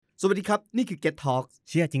สวัสดีครับนี่คือ Get Talk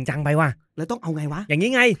เชื่อจริงจังไปว่ะแล้วต้องเอาไงวะอย่างนี้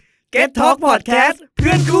ไง Get Talk Podcast เ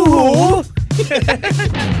พื่อนคู่หู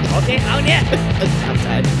โอเคเอาเนี่ยครับใ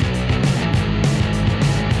ช่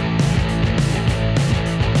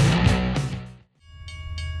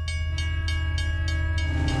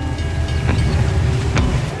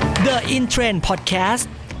The In Trend Podcast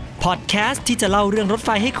ที่จะเล่าเรื่องรถไฟ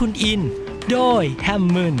ให้คุณอินโดยแฮม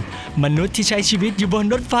มึนมนุษย์ที่ใช้ชีวิตอยู่บน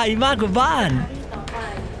รถไฟมากกว่าบ้าน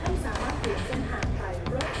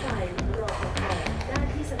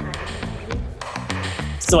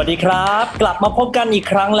สวัสดีครับกลับมาพบกันอีก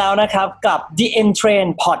ครั้งแล้วนะครับกับ The In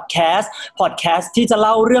Trend Podcast ที่จะเ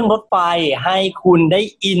ล่าเรื่องรถไฟให้คุณได้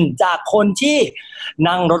อินจากคนที่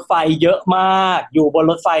นั่งรถไฟเยอะมากอยู่บน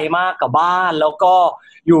รถไฟมากกว่าบ้านแล้วก็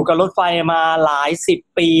อยู่กับรถไฟมาหลาย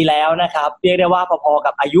10ปีแล้วนะครับเรียกได้ว่าพอๆ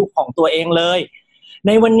กับอายุของตัวเองเลยใ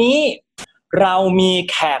นวันนี้เรามี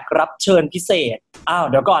แขกรับเชิญพิเศษ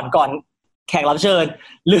เดี๋ยวก่อนแขกรับเชิญ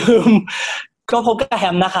ลืมก็พบกับแฮ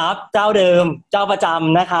มนะครับเจ้าเดิมเจ้าประจ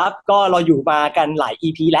ำนะครับก็เราอยู่มากันหลาย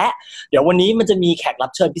EP แล้วเดี๋ยววันนี้มันจะมีแขกรั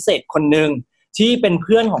บเชิญพิเศษคนนึงที่เป็นเ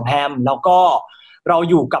พื่อนของแฮมแล้วก็เรา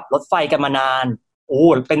อยู่กับรถไฟกันมานาน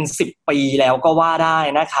เป็น10ปีแล้วก็ว่าได้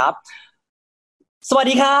นะครับสวัส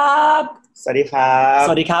ดีครับสวัสดีครับส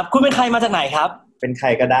วัสดีครับคุณเป็นใครมาจากไหนครับเป็นใคร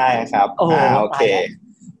ก็ได้ครับโอเค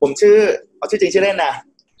ผมชื่อจริงชื่อเล่นนะ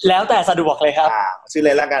แล้วแต่สะดวกเลยครับชื่อเ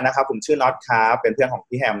ล่นแล้วกันนะครับผมชื่อน็อตครับเป็นเพื่อนของ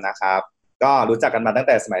พี่แฮมนะครับก็รู้จักกันมาตั้งแ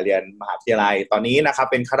ต่สมัยเรียนมหาวิทยาลัยตอนนี้นะครับ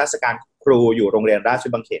เป็นข้าราชการครูอยู่โรงเรียนราช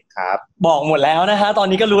บัณฑิตครับบอกหมดแล้วนะฮะตอน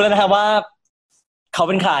นี้ก็รู้แล้วนะครับว่าเขา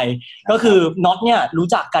เป็นใครก็คือน็อตเนี่ยรู้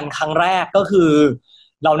จักกันครั้งแรกก็คือ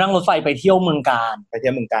เรานั่งรถไฟไปเที่ยวเมืองกาญ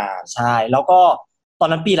ใช่แล้วก็ตอน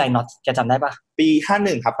นั้นปีอะไรน็อตแกจำได้ปะปี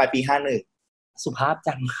51ครับไปปี51สุภาพ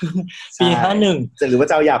จังปี51จะหรือว่า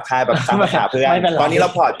เจ้าหยาบคายแบบตามภาษาเพื่อนตอนนี้เรา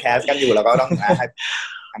พอดแคสต์กันอยู่แล้วก็ต้องให้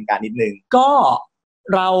ทำการนิดนึงก็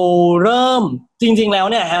เราเริ่มจริงๆแล้ว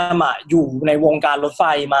เนี่ยแฮมอยู่ในวงการรถไฟ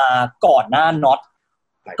มาก่อนหน้าน็อต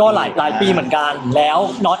ก็หลายปีเหมือนกันแล้ว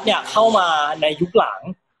น็อตเนี่ยเข้ามาในยุคหลัง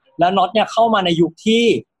แล้วน็อตเนี่ยเข้ามาในยุคที่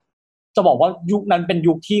จะบอกว่ายุคนั้นเป็น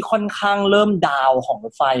ยุคที่ค่อนข้างเริ่มดาวของร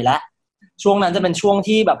ถไฟแล้วช่วงนั้นจะเป็นช่วง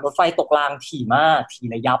ที่แบบรถไฟตกรางถี่มากถี่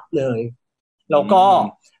ระยับเลยแล้วก็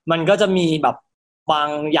มันก็จะมีแบบบาง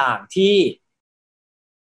อย่างที่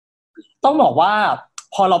ต้องบอกว่า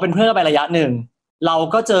พอเราเป็นเพื่อนกันไประยะหนึ่งเรา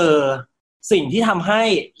ก็เจอสิ่งที่ทำให้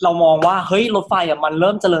เรามองว่าเฮ้ยรถไฟมันเ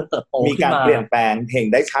ริ่มเจริญเติบโตขึ้นมามีการเปลี่ยนแปลงเห็น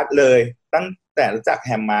ได้ชัดเลยตั้งแต่รู้จักแฮ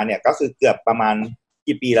มมาเนี่ยก็คือเกือบประมาณ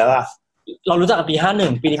กี่ปีแล้วล่ะเรารู้จักกันปี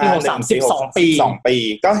51ปีนี้ปี63 12ปี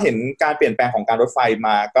ก็เห็นการเปลี่ยนแปลงของการรถไฟม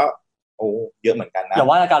าก็เยอะเหมือนกันนะอย่า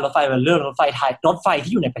ว่าการรถไฟเป็นเรื่องรถไฟไทยรถไฟ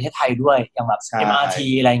ที่อยู่ในประเทศไทยด้วยอย่างแบบ MRT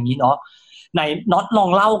อะไรอย่างนี้เนาะในน็อตลอง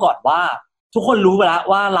เล่าก่อนว่าทุกคนรู้ไปแล้ว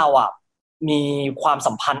ว่าเรามีความ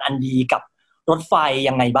สัมพันธ์อันดีกับรถไฟ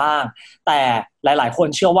ยังไงบ้างแต่หลายๆคน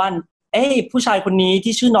เชื่อว่าผู้ชายคนนี้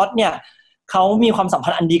ที่ชื่อน็อตเนี่ยเขามีความสัมพั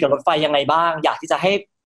นธ์อันดีกับรถไฟยังไงบ้างอยากที่จะ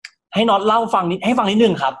ให้น็อตเล่าให้ฟังนิดนึ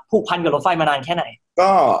งครับผูกพันกับรถไฟมานานแค่ไหน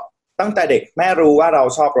ก็ตั้งแต่เด็กแม่รู้ว่าเรา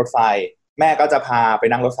ชอบรถไฟแม่ก็จะพาไป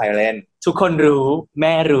นั่งรถไฟเล่นทุกคนรู้แ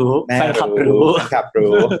ม่รู้แฟนคลับรู้ น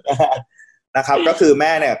ะครับก็คือแ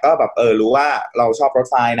ม่เนี่ยก็แบบรู้ว่าเราชอบรถ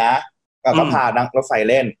ไฟนะก็พานั่งรถไฟ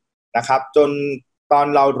เล่นนะครับจนตอน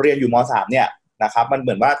เราเรียนอยู่ม.3 เนี่ยนะครับมันเห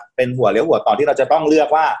มือนว่าเป็นหัวเลี้ยวหัวต่อที่เราจะต้องเลือก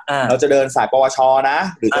ว่าเราจะเดินสายปวชนะ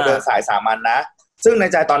หรือจะเดินสายสามัญนะซึ่งใน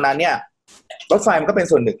ใจตอนนั้นเนี่ยรถไฟมันก็เป็น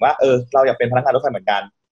ส่วนหนึ่งว่าเราอยากเป็นพนักงานรถไฟเหมือนกัน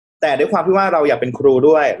แต่ด้วยความที่ว่าเราอยากเป็นครู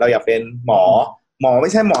ด้วยเราอยากเป็นหมอไ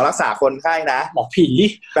ม่ใช่หมอรักษาคนไข้นะหมอผี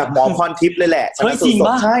แบบหมอพรทิพย์เลยแหละจริง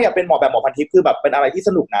ป่ะใช่อยากเป็นหมอแบบหมอพรทิพย์คือแบบเป็นอะไรที่ส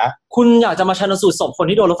นุกนะคุณอยากจะมาชันสูตรศพคน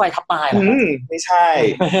ที่โดนรถไฟทับตายเหรอไม่ใช่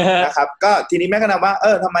นะครับก็ทีนี้แม่ก็นำว่า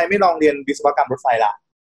ทำไมไม่ลองเรียนวิศวกรรมรถไฟล่ะ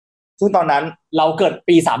ซึ่งตอนนั้นเราเกิด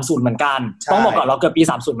ปี30เหมือนกันต้องบอกก่อนเราเกิดปี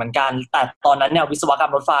30เหมือนกันแต่ตอนนั้นเนี่ยวิศวกรร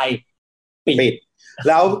มรถไฟปิด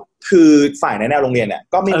แล้วคือฝ่ายในแนวโรงเรียนเนี่ย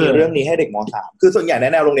ก็ไม่มีเรื่องนี้ให้เด็กม.3 คือส่วนใหญ่ใน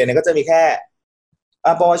แนวโรงเรียนเนี่ยก็จะมีแค่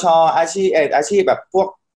ปวชอาชีพแบบพวก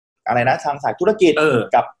อะไรนะทางสายธุรกิจ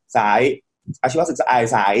กับสายอาชีวศึกษา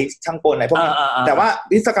สายช่างกลอะไรพวกนี้แต่ว่า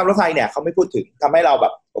วิศวกรรมรถไฟเนี่ยเขาไม่พูดถึงทำให้เราแบ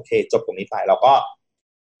บโอเคจบตรงนี้ไปเราก็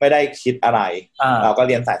ไม่ได้คิดอะไรเราก็เ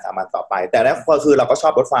รียนสายสามัญต่อไปแต่แล้วก็คือเราก็ชอ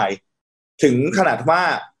บรถไฟถึงขนาดว่า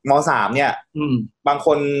ม.3 เนี่ยบางค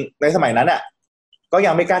นในสมัยนั้นเนี่ยก็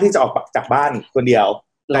ยังไม่กล้าที่จะออกจากบ้านคนเดียว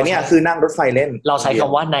แต่เนี่ยคือนั่งรถไฟเล่นเราใช้ค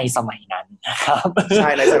ำว่าในสมัยนั้นนะครับใช่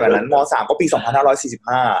ในสมัยนั้นม.3 ก็ปี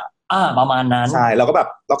2545ประมาณนั้นใช่เรา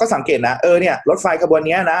ก็สังเกตนะเนี่ยรถไฟขบวน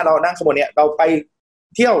นี้นะเรานั่งขบวนนี้เราไป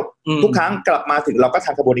เที่ยวทุกครั้งกลับมาถึงเราก็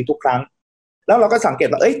ทันขบวนนี้ทุกครั้งแล้วเราก็สังเกต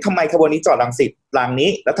ว่าทำไมขบวนนี้จอดรังสิตรางนี้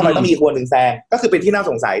แล้วทำไมต้องมีขบวนหนึ่งแซงก็คือเป็นที่น่า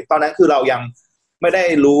สงสัยตอนนั้นคือเรายัง ไม่ได้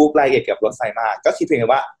รู้รายละเอียดเกี่ยวกับรถไฟมากก็คิดเพียงแค่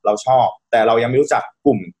ว่าเราชอบแต่เรายังไม่รู้จักก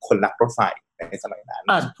ลุ่มคนรักรถไฟในสมัยนั้น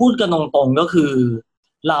พูดกันตรงๆก็คือ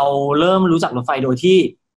เราเริ่มรู้จักรถไฟโดยที่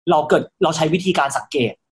เราใช้วิธีการสังเก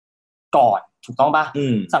ตก่อนถูกต้องปะ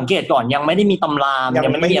สังเกตก่อนยังไม่ได้มีตำรายัง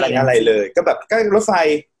ไม่มีอะไรเลยก็แบบก็รถไฟ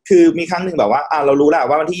คือมีครั้งหนึ่งแบบว่าเรารู้แล้ว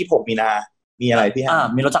ว่าวันที่26 มีนามีอะไรพี่ฮะ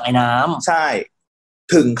มีรถจากไอ้น้ำใช่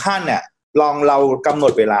ถึงขั้นเนี่ยเรากำหน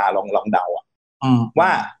ดเวลาลองเดาว่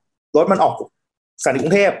ารถมันออกสถานีกรุ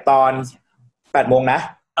งเทพตอน 8 โมงนะ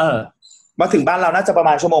มาถึงบ้านเราน่าจะประม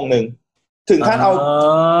าณ1 ชั่วโมงถึงขั้น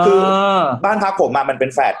คือบ้านพักผมมันเป็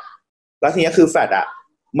นแฟลตแล้วทีนี้คือแฟลต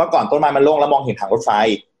เมื่อก่อนต้นไม้มันโล่งแล้วมองเห็นทางรถไฟ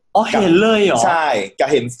เห็นเลยเหรอใช่ก็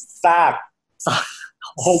เห็นซาก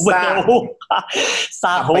โฮเวลซ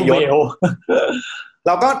ากโฮเวลเ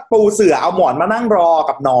ราก็ปูเสื่อเอาหมอนมานั่งรอ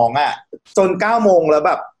กับน้องจน 9 โมงแล้วแ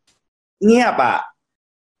บบเงียบ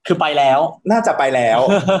คือไปแล้วน่าจะไปแล้ว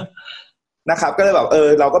นะครับก็เลยแบบ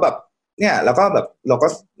เราก็แบบเนี่ยเราก็แบบเราก็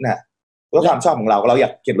เนี่ยด้วยความชอบของเราอยา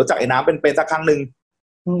กเขียนรถจักรไอ้น้ำเป็นสักครั้งนึง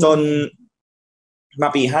จนมา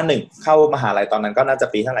ปี51เข้ามหาลัยตอนนั้นก็น่าจะ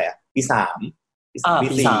ปีเท่าไหร่ปี3ปี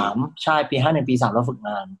3ใช่ปี51ปี3เราฝึกง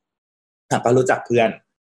านก็รู้จักเพื่อน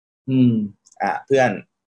เพื่อน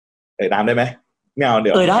น้ำได้ไหมไม่เอาเดี๋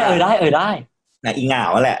ยวได้นะอีเหงา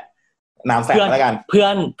แหละนามแฝงแล้วกันเพื่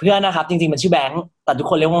อนนะครับจริงๆมันชื่อแบงค์แต่ทุก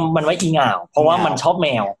คนเรียกว่ามันว่าอีเหงาเพราะว่ามันชอบแม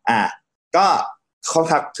วก็เขา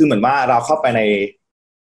ทักคือเหมือนว่าเราเข้าไปใน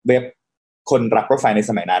เว็บคนรักรถไฟใน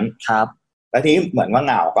สมัยนั้นครับแล้วทีนี้เหมือนว่าเ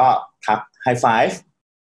หงาก็ทักไฮไฟฟ์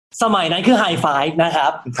สมัยนั้นคือไฮไฟฟ์นะครั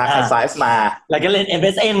บทักไฮไฟฟ์มาแล้วก็เล่น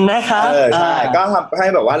MSN นะครับใช่ก็ทำให้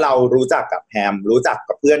แบบว่าเรารู้จักกับแฮมรู้จัก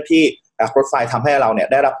กับเพื่อนที่รักรถไฟทำให้เราเนี่ย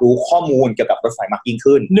ได้รับรู้ข้อมูลเกี่ยวกับรถไฟมากยิ่ง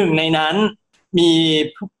ขึ้นหนึ่งในนั้นมี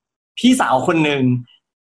พี่สาวคนหนึ่ง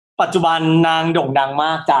ปัจจุบันนางโด่งดังม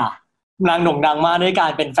ากจ้ะนางโด่งดังมากด้วยกา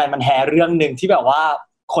รเป็นแฟนพันธุ์แท้เรื่องหนึ่งที่แบบว่า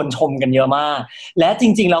คนชมกันเยอะมากและจ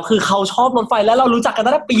ริงๆแล้วคือเขาชอบรถไฟแล้วเรารู้จักกัน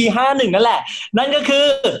ตั้งแต่ปี51นั่นแหละนั่นก็คือ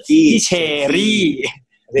พี่เชอรี่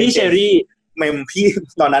เมมพี่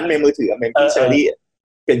ตอนนั้นเมมมือถือเมมพี่เชอรี่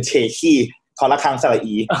เป็นเชคีทอละครังสระ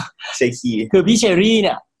อีเชคีคือพี่เชอรี่เ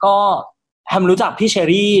นี่ยก็ทำรู้จักพี่เชอ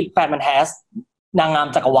รี่แฟนพันธุ์แท้นางงาม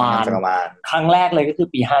จักรวาลครั้งแรกเลยก็คือ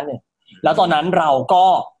ปี51แล้วตอนนั้นเราก็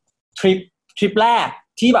ทริปแรก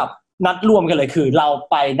ที่แบบนัดรวมกันเลยคือเรา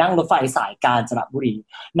ไปนั่งรถไฟสายกาญจนบุรี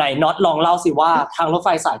ไหนน็อตลองเล่าสิว่าทางรถไฟ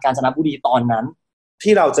สายกาญจนบุรีตอนนั้น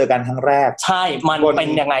ที่เราเจอกันครั้งแรกใช่มันเป็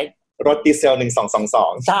นยังไงรถดีเซล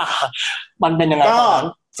1222จ้ามันเป็นยังไงก็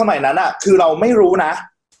สมัยนั้นคือเราไม่รู้นะ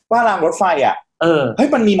ว่ารางรถไฟเฮ้ย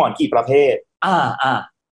มันมีหมอนกี่ประเภท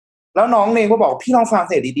แล้วน้องเนงก็บอกพี่ลองฟังเ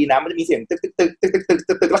สียงดีๆนะมันจะมีเสียงตึกตึกตึกตึกตึกตึก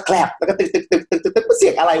ตึกตึกแล้วแคลบแล้วก็ตึกตึกตึกตึกตึกตึกเสี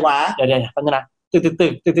ยงอะไรวะเดี๋ยวแป๊บนึงนะตึกตึกตึ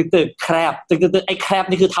กตึกตึกตึกแคลบตึกตึกตึกไอ้แคลบ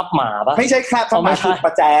นี่คือทับหมาปะไม่ใช่แคลบทับหมาคือป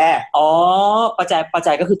ระแจประแจ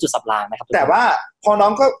ก็คือจุดสับรางนะครับแต่ว่าพอน้อ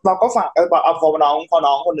งก็เราก็ฟังพอน้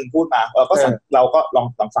องคนหนึ่งพูดมาเราก็ลอ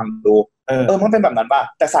งฟังดูมันเป็นแบบนั้นป่ะ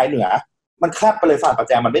แต่สายเหนือมันแคบไปเลยฝั่งประแ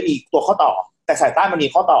จมันไม่มีตัวข้อต่อแต่สายใต้มันมี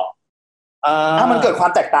ข้อต่อมันเกิดควา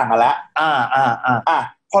มแตกต่างกันแล้ว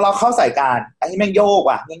พอเราเข้าสายการไอ้แม่งโยก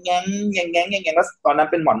ว่ะแง่งแล้วตอนนั้น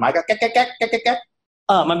เป็นหมอนไม้ก็แก๊กแก๊กแก๊กแก๊กแก๊ก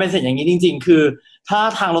มันเป็นสิ่งอย่างนี้จริงๆคือถ้า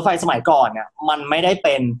ทางรถไฟสมัยก่อนเนี่ยมันไม่ได้เ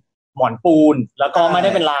ป็นหมอนปูนแล้วก็ไม่ได้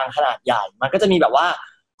เป็นรางขนาดใหญ่มันก็จะมีแบบว่า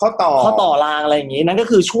ข้อต่อรางอะไรอย่างนี้นั่นก็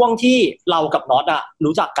คือช่วงที่เรากับน็อต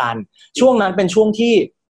รู้จักกันช่วงนั้นเป็นช่วงที่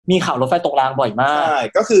มีข่าวรถไฟตกรางบ่อยมากใช่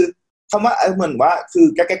ก็คือคำว่าเหมือนว่าคือ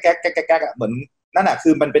แก๊กแก๊กแก๊กแก๊กแก๊กเหมือนนั่นคื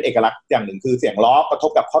อมันเป็นเอกลักษณ์อย่างหนึ่งคือเสียงล้อกระท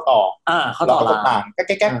บกับข้อต่อข้อต่อต่างแก๊กแ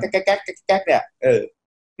ก๊กแก๊กแก๊กแก๊กแก๊กเนี่ย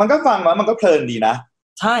มันก็ฟังแล้วมันก็เพลินดีนะ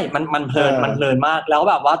ใช่มันเพลินมากแล้ว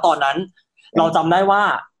แบบว่าตอนนั้นเราจำได้ว่า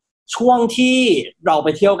ช่วงที่เราไป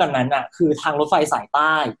เที่ยวกันนั้นคือทางรถไฟสายใ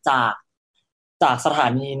ต้จากสถา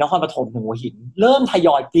นีนครปฐมถึงหัวหินเริ่มทย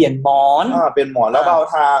อยเปลี่ยนหมอนเปลี่ยนหมอนแล้วเบา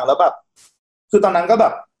ทางแล้วแบบคือตอนนั้นก็แบ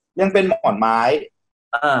บยังเป็นหมอนไม้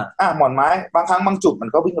หมอนไม้บางครั้งบางจุดมัน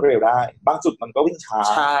ก็วิ่งเร็วได้บางจุดมันก็วิ่งช้า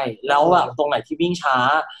ใช่แล้วแบบตรงไหนที่วิ่งช้า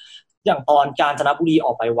อย่างตอนกาญจนบุรีอ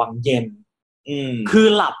อกไปวังเย็นคือ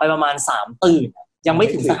หลับไปประมาณ3 ตื่นยังไม่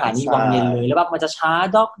ถึงสถานีวังเย็นเลยแล้วแบบมันจะช้า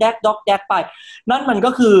ด็อกแดกไปนั่นมันก็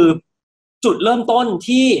คือจุดเริ่มต้น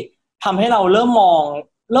ที่ทำให้เราเริ่มมอ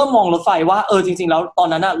งรถไฟว่าจริงๆแล้วตอน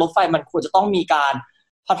นั้นรถไฟมันควรจะต้องมีการ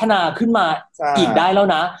พัฒนาขึ้นมาอีกได้แล้ว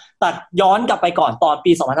นะแต่ย้อนกลับไปก่อนตอน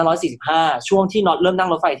ปี2545ช่วงที่น็อตเริ่มนั่ง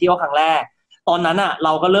รถไฟเที่ยวครั้งแรกตอนนั้นเร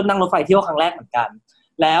าก็เริ่มนั่งรถไฟเที่ยวครั้งแรกเหมือนกัน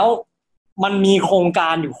แล้วมันมีโครงกา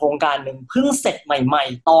รอยู่โครงการนึงเพิ่งเสร็จใหม่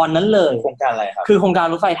ๆตอนนั้นเลยโครงการอะไรครับคือโครงการ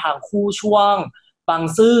รถไฟทางคู่ช่วงบาง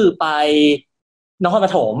ซื่อไปนครป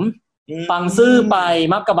ฐมบางซื่อไป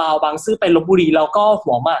มาบกระเบาบางซื่อไปลพบุรีแล้วก็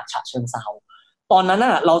หัวหมากฉะเชิงเทราตอนนั้น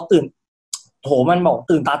เรา โหมันบอก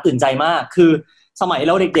ตื่นตาตื่นใจมากคือสมัยเ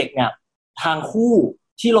ราเด็กๆเนี่ยทางคู่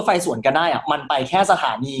ที่รถไฟสวนกันได้อะมันไปแค่สถ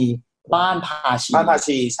านีบ้านภา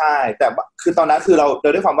ชีใช่แต่คือตอนนั้นคือเรา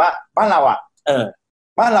ด้วยความว่าบ้านเราอ่ะ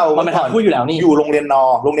บ้านเรามันเป็นทางคู่อยู่แล้วนี่อยู่โรงเรียน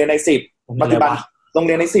โรงเรียนใน10ปัจจุบันโรงเ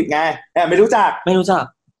รียนใน10ไงไม่รู้จัก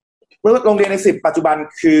โรงเรียนใน10ปัจจุบัน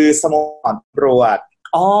คือสโมสรตำรวจ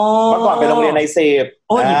เมื่อก่อนเป็นโรงเรียนใน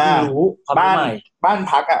10รู้บ้าน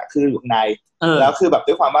พักอ่ะคืออยู่ในแล้วคือแบบ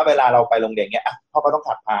ด้วยความว่าเวลาเราไปโรงเรียนเงี้ยพ่อก็ต้อง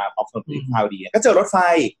ขับพาออกถนนพาวดีก็เจอรถไฟ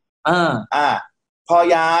พอ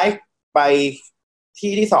ย้ายไป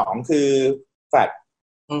ที่2คือแฟลต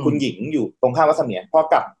คุณหญิงอยู่ตรงข้ามวัดเสมียนพอ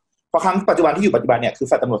ครั้งปัจจุบันที่อยู่ปัจจุบันเนี่ยคือแ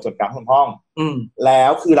ฟลตตำรวจส่วนกลางของห้องแล้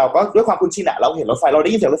วคือเราก็ด้วยความคุ้นชินอะเราเห็นรถไฟเราไ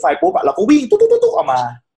ด้ยินเสียงรถไฟปุ๊บอะเราก็วิ่งตุ๊กออกมา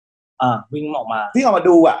วิ่งออกมา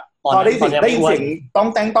ดูอะพอได้ยินเสียงต้อง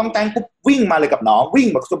แตงปุ๊บวิ่งมาเลยกับน้องวิ่ง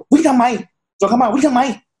แบบวิ่งทำไมจนเข้ามาวิ่งทำไม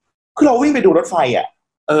คือเราวิ่งไปดูรถไฟอะ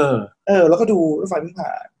แล้วก็ดูรถไฟวิ่งผ่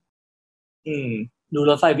านดู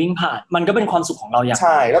รถไฟวิ่งผ่านมันก็เป็นความสุขของเราอย่างใ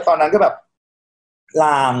ช่แล้วตอนนั้นก็แบบร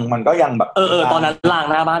างมันก็ยังแบบตอนนั้นราง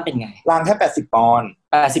หน้าบ้านเป็นไงรางแค่80 ปอนด์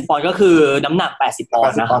ก็คือน้ำหนัก80 ปอน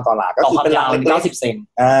ด์นะต่อหลาก็คือเป็นราง90 เซน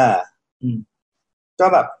ก็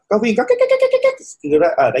แบบก็วิ่งก็แก๊กคือ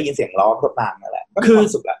ได้ยินเสียงล้อรถรางนั่นแหละคือ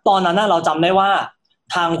ตอนนั้นเราจำได้ว่า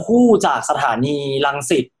ทางคู่จากสถานีรัง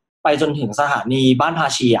สิตไปจนถึงสถานีบ้านภา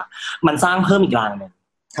ชีอ่ะมันสร้างเพิ่มอีกรางนึง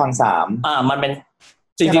ทาง3มันเป็น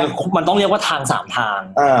จริงๆมันต้องเรียกว่าทาง3ทาง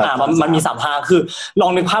มันมี3ทางคือลอ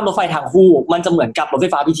งนึกภาพรถไฟทางคู่มันจะเหมือนกับรถไฟ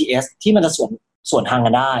ฟ้า BTS ที่มันจะสวนทางกั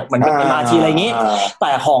นได้เหมือนกับ MRT อะไรอย่างงี้แ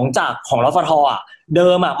ต่ของรฟท.อ่ะเดิ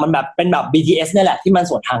มอ่ะมันแบบเป็นแบบ BTS นี่แหละที่มัน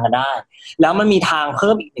สวนทางกันได้แล้วมันมีทางเ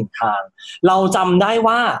พิ่มอีก1ทางเราจำได้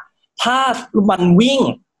ว่าถ้ามันวิ่ง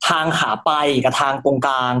ทางขาไปกับทางตรงก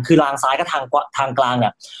ลางคือรางซ้ายกับทางกลางเนี่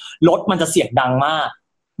ยรถมันจะเสียงดังมาก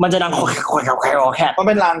มันจะดังแคบมัน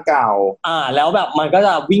เป็นรางเก่าแล้วแบบมันก็จ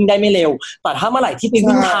ะวิ่งได้ไม่เร็วแต่ถ้าเมื่อไหร่ที่ไป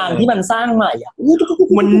วิ่งทางที่มันสร้างใหม่อ่ะ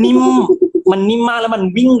มันนิ่มมากแล้วมัน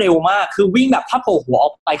วิ่งเร็วมากคือวิ่งแบบถ้าโผล่หัวอ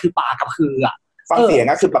อกไปคือปากกับคืออ่ะฟังเสียง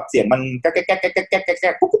ก็คือแบบเสียงมันแก๊ก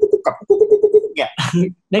กุ๊กกับเนี่ย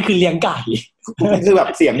นี่คือเลี้ยงไก่คือแบบ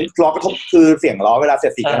เสียงล้อกระทบคือเสียงล้อเวลาเสี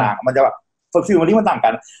ยดสีกระดางมันจะแบบฟิลมันที่มันต่างกั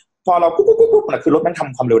นพอเรากุ๊กมันคือรถมันท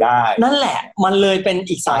ำความเร็วได้นั่นแหละมันเลยเป็น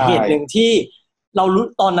อีกสาเหตุนึงที่เรารู้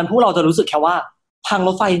ตอนนั้นพวกเราจะรู้สึกแค่ว่าทางร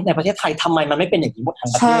ถไฟในประเทศไทยทำไมมันไม่เป็นอย่างนี้หมดทั้ง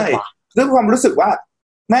ประเทศวะด้วยความรู้สึกว่า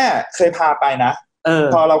แม่เคยพาไปนะ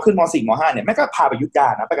พอเราขึ้นม.4 ม.5 เนี่ยแม่ก็พาไปยุทธยา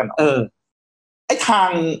นะไปกันเนาะไอ้ทาง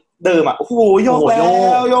เดิมอ่ะโอ้โหโยกแล้ว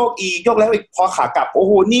โยกอีกโยกแล้วอีกพอขากลับโอ้โ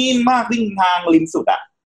หนิ่มมากวิ่งทางริมสุดอ่ะ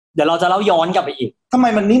เดี๋ยวเราจะเล่าย้อนกลับไปอีกทำไม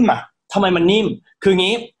มันนิ่มอ่ะทำไมมันนิ่มคือ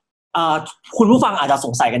งี้คุณผู้ฟังอาจจะส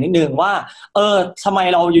งสัยกันนิดนึงว่าทำไม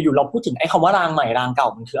เราอยู่ๆเราพูดถึงไอ้คำว่ารางใหม่รางเก่า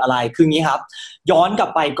มันคืออะไรคืองี้ครับย้อนกลับ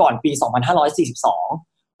ไปก่อนปี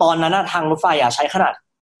 2542 ตอนนั้นทางรถไฟใช้ข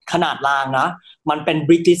นาดรางนะมันเป็น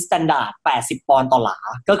British Standard 80 ปอนด์ต่อหลา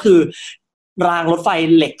ก็คือรางรถไฟ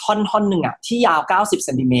เหล็กท่อนนึงอ่ะที่ยาว90 เซ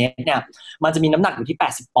นติเมตรเนี่ยมันจะมีน้ำหนักอยู่ที่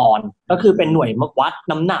80 ปอนด์ก็คือเป็นหน่วยวัด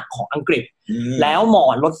น้ำหนักของอังกฤษแล้วหมอ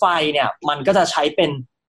นรถไฟเนี่ยมันก็จะใช้เ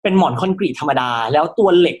ป็นหมอนคอนกรีตธรรมดาแล้วตั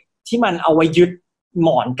วเหล็กที่มันเอาไว้ยึดหม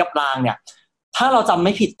อนกับรางเนี่ยถ้าเราจำไ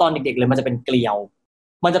ม่ผิดตอนเด็กๆเลยมันจะเป็นเกลียว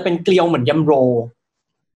มันจะเป็นเกลียวเหมือนยำโร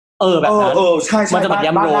แบบนั้นใช่มันจะแบบย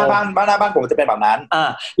ำโรบ้านผมจะเป็นแบบนั้น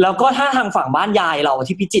แล้วก็ถ้าทางฝั่งบ้านยายเรา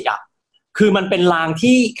ที่พิจิตรคือมันเป็นราง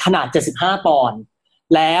ที่ขนาด75 ปอนด์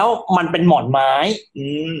แล้วมันเป็นหมอนไม้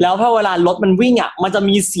แล้วพอเวลารถมันวิ่งมันจะ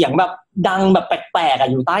มีเสียงแบบดังแบบแปลกๆ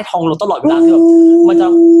อยู่ใต้ท้องรถตลอดเวลาคือมันจะ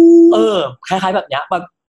คล้ายๆแบบเนี้ยแบบ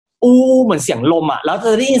เหมือนเสียงลมแล้วจ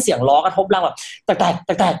ะได้ยินเสียงล้อกระทบรางแบบแต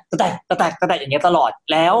กอย่างเงี้ยตลอด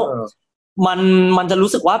แล้วมันจะ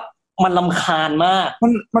รู้สึกว่ามันรำคาญมาก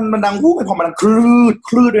มันดังพอมันดังค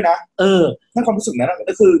ลืดด้วยนะนั่นความรู้สึกนั้น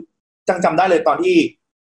ก็คือจำได้เลยตอนที่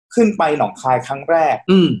ขึ้นไปหนองคายครั้งแรก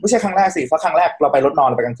ไม่ใช่ครั้งแรกสิเพราะครั้งแรกเราไปรถนอน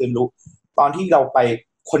เราไปกลางคืนรู้ตอนที่เราไป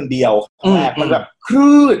คนเดียวครั้งแรกมันแบบค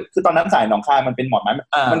ลืดคือตอนนั้นสายหนองคายมันเป็นหมอนไม้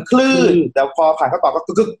มันคลืดแล้วพอผ่านเข้าต่อก็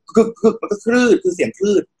กึกมันก็คลืดคือเสียงค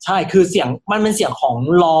ลืดใช่คือเสียงมันเป็นเสียงของ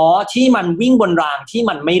ล้อที่มันวิ่งบนรางที่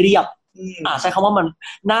มันไม่เรียบใช้คำว่ามัน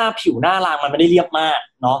หน้าผิวหน้ารางมันไม่ได้เรียบมาก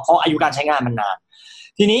เนาะเพราะอายุการใช้งานมันนาน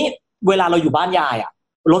ทีนี้เวลาเราอยู่บ้านยาย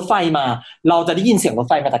รถไฟมาเราจะได้ยินเสียงรถ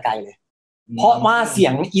ไฟมาแต่ไกลเลยเพราะว่าเสีย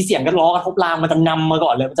งกันล้อกระทบรางมันจะนำมาก่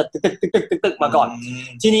อนเลยมันจะตึกมาก่อน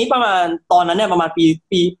ทีนี้ประมาณตอนนั้นเนี่ยประมาณ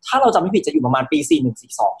ปีถ้าเราจำไม่ผิดจะอยู่ประมาณปี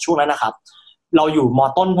4142ช่วงนั้นนะครับเราอยู่ม.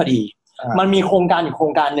ต้นพอดีมันมีโครงการอีกโคร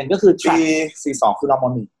งการนึงก็คือปี42คือเราม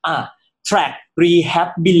.1 track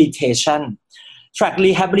rehabilitation track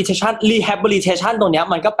rehabilitation ตรงเนี้ย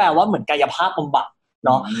มันก็แปลว่าเหมือนกายภาพบำบัดเ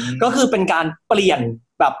นาะก็คือเป็นการเปลี่ยน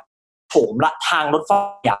แบบโฉมละทางรถไฟ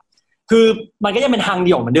คือมันก็ยังเป็นทางเ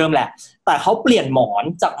ดี่ยวเหมือนเดิมแหละแต่เขาเปลี่ยนหมอน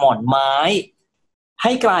จากหมอนไม้ใ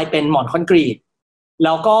ห้กลายเป็นหมอนคอนกรีตแ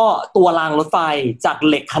ล้วก็ตัวรางรถไฟจาก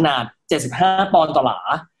เหล็กขนาด75ปอนด์ต่อหลา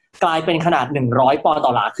กลายเป็นขนาด100ปอนด์ต่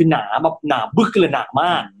อหลาคือหนาแบบหนาบึกเลยหนาม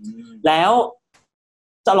ากแล้ว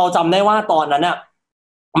เราจำได้ว่าตอนนั้นน่ะ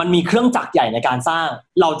มันมีเครื่องจักรใหญ่ในการสร้าง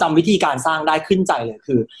เราจำวิธีการสร้างได้ขึ้นใจเลย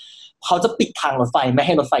คือเขาจะปิดทางรถไฟไม่ใ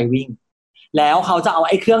ห้รถไฟวิ่งแล้วเขาจะเอาไ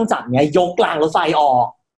อ้เครื่องจักรเนี้ยยกรางรถไฟออก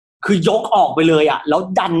คือยกออกไปเลยอ่ะแล้ว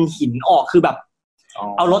ดันหินออกคือแบบ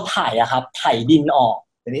เอารถไถอะครับไถดินออก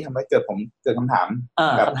ทีนี้ทำให้เกิดคำถาม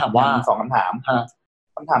คำถามว่า2คำถาม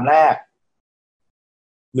คำถามแรก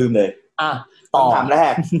ลืมเลยต่อคำถามแร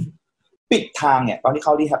ก ปิดทางเนี่ยตอนที่เข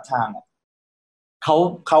ารีแฮบทางเนี่ยเ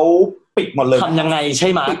ขาปิดหมดเลยทำยังไงใช่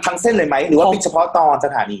ไหมปิดทั้งเส้นเลยไหมหรือว่าปิดเฉพาะตอนส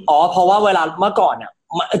ถานีเพราะว่าเวลาเมื่อก่อนเนี่ย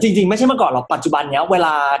จริงๆไม่ใช่เมื่อก่อนหรอกปัจจุบันเนี้ยเวล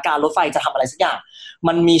าการรถไฟจะทำอะไรสักอย่าง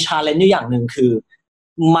มันมี challenge อยู่อย่างนึงคือ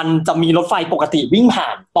มันจะมีรถไฟปกติวิ่งผ่า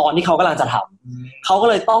นตอนที่เขากำลังจะทำเขาก็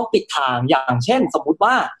เลยต้องปิดทางอย่างเช่นสมมุติ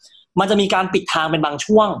ว่ามันจะมีการปิดทางเป็นบาง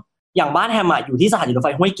ช่วงอย่างบ้านแฮมอยู่ที่สถานีรถไฟ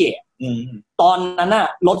ห้วยเกศตอนนั้นน่ะ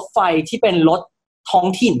รถไฟที่เป็นรถท้อง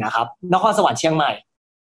ถิ่นนะครับนครสวรรค์เชียงใหม่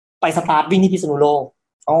ไปสตาร์ทวิ่งที่พิษณุโลก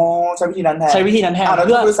ใช้วิธีนั้นแทนแล้ว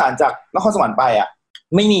ผู้โดยสารจากนครสวรรค์ไป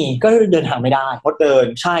ไม่มีก็เดินทางไม่ได้งดเดิน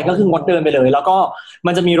ใช่ก็คืองดเดินไปเลยแล้วก็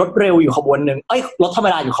มันจะมีรถเร็วอยู่ขบวนนึงรถธรรม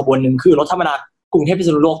ดาอยู่ขบวนนึงคือรถธรรมดากรุงเทพพิษ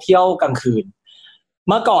ณุโลกเที่ยวกลางคืน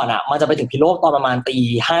เมื่อก่อนมันจะไปถึงพิโลกตอนประมาณตี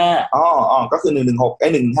 5ก็คือ116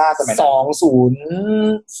 115สมัยนั้น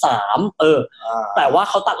203แต่ว่า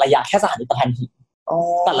เขาตัดระยะแค่สถานีตะพานหิน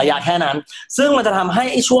ตัดระยะแค่นั้นซึ่งมันจะทำให้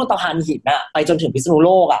ช่วงตะพานหินไปจนถึงพิษณุโ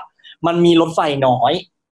ลกมันมีรถไฟน้อย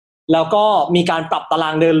แล้วก็มีการปรับตารา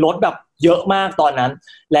งเดินรถแบบเยอะมากตอนนั้น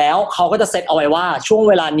แล้วเขาก็จะเซตเอาไว้ว่าช่วง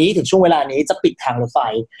เวลานี้ถึงช่วงเวลานี้จะปิดทางรถไฟ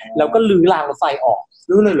แล้วก็ลื้อรางรถไฟออก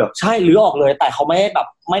ลื้อเลยเหรอใช่ลื้อออกเลยแต่เขาไม่ได้แบบ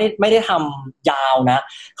ไม่ได้ทำยาวนะ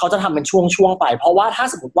เขาจะทำเป็นช่วงไปเพราะว่าถ้า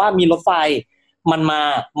สมมติว่ามีรถไฟ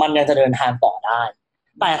มันยังจะเดินทางต่อได้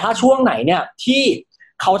แต่ถ้าช่วงไหนเนี่ยที่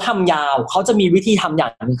เขาทำยาวเขาจะมีวิธีทำอย่า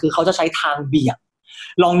งนึงคือเขาจะใช้ทางเบี่ยง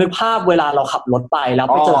ลองนึกภาพเวลาเราขับรถไปแล้วไ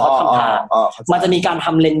ปเจอเขาทำทางมันจะมีการท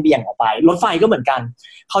ำเลนเบี่ยงออกไปรถไฟก็เหมือนกัน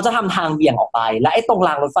เขาจะทำทางเบี่ยงออกไปและไอ้ตรงร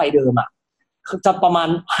างรถไฟเดิมจะประมาณ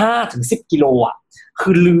 5-10 กิโลคื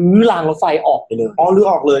อลื้อรางรถไฟออกไปเลยลื้อ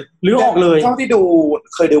ออกเลยเท่าที่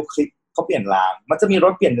เคยดูคลิปเขาเปลี่ยนรางมันจะมีร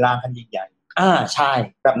ถเปลี่ยนรางคันใหญ่ๆใช่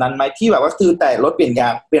แบบนั้นไหมที่แบบว่าคือแต่รถเปลี่ย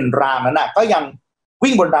นรางนั้นก็ยัง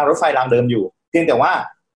วิ่งบนรางรถไฟรางเดิมอยู่เพียงแต่ว่า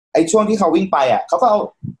ไอ้ช่วงที่เขาวิ่งไปเขาก็เอา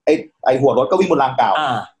ไอ้หัวรถก็วิ่งบนรางเก่า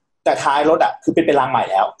แต่ท้ายรถคือเป็นรางใหม่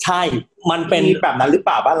แล้วใช่มันเป็นแบบนั้นหรือเป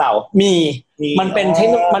ล่าบ้านเรามันเป็นเท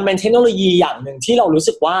คโนโลยีอย่างนึงที่เรารู้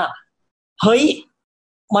สึกว่าเฮ้ย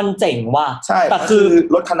มันเจ๋งว่ะใช่แต่คือ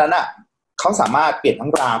รถคันนั้นเขาสามารถเปลี่ยนทั้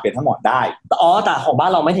งรางเปลี่ยนทั้งหมอนได้แต่ของบ้า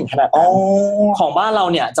นเราไม่ถึงขนาดนั้นของบ้านเรา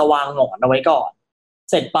เนี่ยจะวางหมอนเอาไว้ก่อน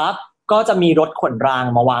เสร็จปั๊บก็จะมีรถขนราง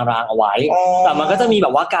มาวางรางเอาไว้แต่มันก็จะมีแบ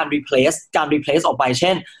บว่าการ replace ออกไปเ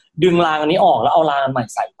ช่นดึงรางอันนี้ออกแล้วเอารางอันใหม่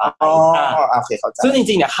ใส่ไปโอเคเข้าใจซึ่งจ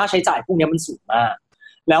ริงๆเนี่ยค่าใช้จ่ายพวกนี้มันสูงมาก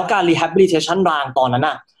แล้วการ rehabilitation รางตอนนั้น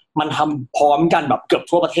มันทำพร้อมกันแบบเกือบ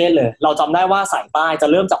ทั่วประเทศเลยเราจำได้ว่าสายใต้จะ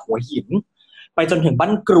เริ่มจากหัวหินไปจนถึงบ้า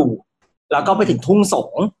นกรูดแล้วก็ไปถึงทุ่งส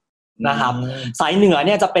งนะครับสายเหนือเ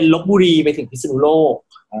นี่ยจะเป็นลพบุรีไปถึงพิษณุโลก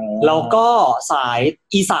แล้วก็สาย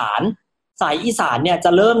อีสานเนี่ยจ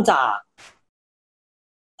ะเริ่มจา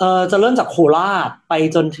กโคราชไป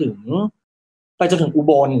จนถึงอุ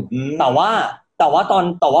บลแต่ว่า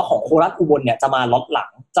ของโคราชอุบลเนี่ยจะมาล็อตหลั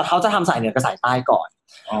งเขาจะทำสายเหนือกับสายใต้ก่อน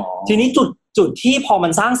ทีนี้จุดที่พอมั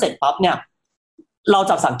นสร้างเสร็จปั๊บเนี่ยเรา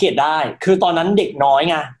จับสังเกตได้คือตอนนั้นเด็กน้อย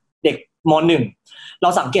ไงเด็กม.1 เรา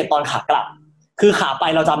สังเกตตอนขากลับคือขาไป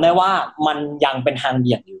เราจำได้ว่ามันยังเป็นทางเ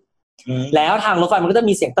บี่ยงอยู่แล้วทางรถไฟมันก็จะ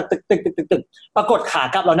มีเสียงตึกปรากฏขา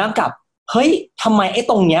กลับเรานั่งกลับเฮ้ยทำไมไอ้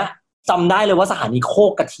ตรงเนี้ยจำได้เลยว่าสถานีโค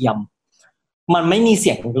กกระเทียมมันไม่มีเ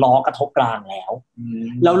สียงล้อกระทบรางแ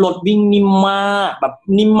ล้วรถวิ่งนิ่มมากแบบ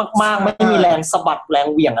นิ่มมากๆไม่มีแรงสะบัดแรง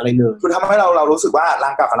เหวี่ยงอะไรเลยคือทำให้เรารู้สึกว่ารา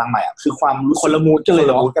งเก่ากับรางใหม่คือความรู้สึกคนละมูดกั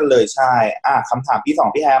นเลยใช่คำถามที่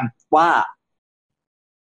2พี่แฮมว่า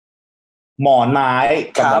หมอนไม้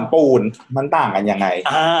กับหมอนปูนมันต่างกันยังไง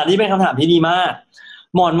นี่เป็นคำถามที่ดีมาก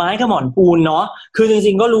หมอนไม้กับหมอนปูนเนาะคือจ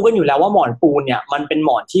ริงๆก็รู้กันอยู่แล้วว่าหมอนปูนเนี่ยมันเป็นหม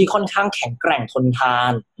อนที่ค่อนข้างแข็งแกร่งทนทา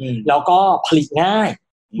นแล้วก็ผลิตง่าย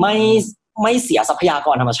ไม่เสียทรัพยาก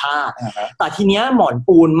รธรรมชาติแต่ทีเนี้ยหมอน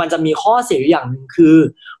ปูนมันจะมีข้อเสียอย่างนึงคือ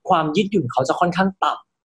ความยืดหยุ่นเขาจะค่อนข้างต่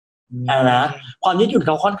ำนะความยืดหยุ่นเข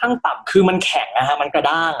าค่อนข้างต่ำคือมันแข็งมันกระ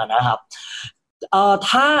ด้างนะครับ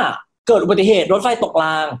ถ้าเกิดอุบัติเหตุรถไฟตกร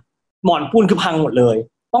างหมอนปูนคือพังหมดเลย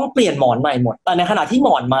ต้องเปลี่ยนหมอนใหม่หมดแต่ในขณะที่หม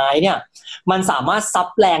อนไม้เนี่ยมันสามารถซับ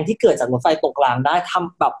แรงที่เกิดจากรถไฟตกรางได้ท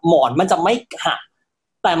ำแบบหมอนมันจะไม่หัก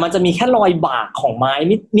แต่มันจะมีแค่รอยบากของไม้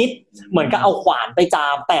นิดๆเหมือนกับเอาขวานไปจา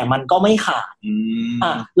มแต่มันก็ไม่ขาด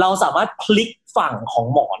เราสามารถพลิกฝั่งของ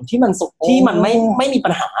หมอนที่มันสุดที่มันไม่มี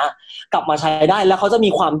ปัญหากลับมาใช้ได้แล้วเขาจะมี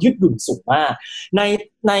ความยืดหยุ่นสูงมาก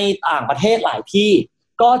ในต่างประเทศหลายที่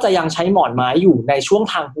ก็จะยังใช้หมอนไม้อยู่ในช่วง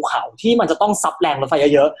ทางภูเขาที่มันจะต้องซับแรงรถไฟ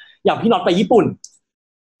เยอะๆอย่างพี่น็อตไปญี่ปุ่น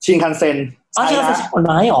ชินคันเซ็นใช่นะหมอนไ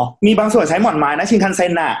ม้หรอมีบางส่วนใช้หมอนไม้นะชินคันเซ็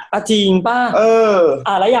นน่ะจริงป่ะ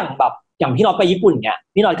แล้วอย่างพี่น็อตไปญี่ปุ่นเนี่ย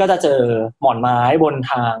พี่น็อตก็จะเจอหมอนไม้บน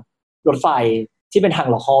ทางรถไฟที่เป็นทาง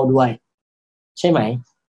โลคอลด้วยใช่ไหม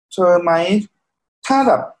เจอไหมถ้าแ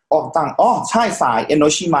บบออกต่างใช่สายเอโน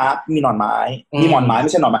ชิมะมีหมอนไม้มีหมอนไม้ไ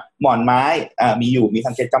ม่ใช่หมอนไม้หมอนไม้มีอยู่มี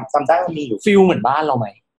สังเกตจำได้ว่ามีอยู่ฟีลเหมือนบ้านเราไหม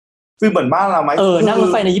ฟีลเหมือนบ้านเราไหมนั่งรถ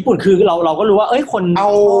ไฟในญี่ปุ่นคือเราก็รู้ว่าคนเ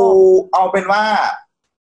อาเป็นว่า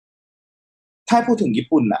ถ้าพูดถึงญี่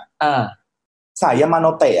ปุ่นอ่ะสายยามาโน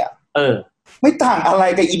เตะไม่ต่างอะไร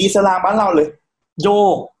กับอีดีสลามบ้านเราเลยโย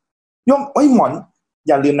กหมอนอ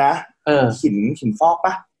ย่าลืมนะหินฟอกป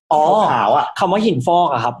ะขาวอ่ะคำว่าหินฟอก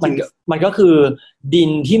อะครับมันก็คือดิน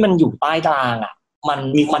ที่มันอยู่ใต้รางอ่ะมัน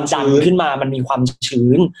ดันขึ้นมามันมีความชื้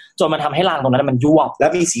นจนมันทำให้รางตรงนั้นมันยวบแล้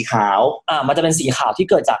วมีสีขาวมันจะเป็นสีขาวที่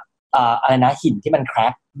เกิดจากอะไรนะหินที่มันแคร็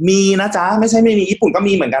กมีนะจ๊ะไม่ใช่ไม่มีญี่ปุ่นก็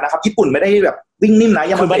มีเหมือนกันนะครับญี่ปุ่นไม่ได้แบบวิ่งนิ่มนะ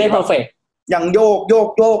ยังไม่ได้เพอร์เฟคยังโ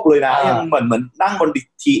ยกเลยนะยังเหมือนนั่งบน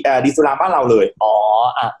ดีสลามบ้านเราเลย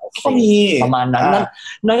ก็มีประมาณนั้น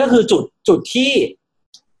นั่นก็คือจุดที่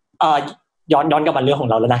ย้อนกลับมาเรื่องของ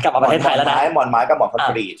เราแล้วนะกลับมาประเทศไทยแล้วนะหมอนไม้กับหมอนคอน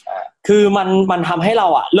กรีตคือมันทำให้เรา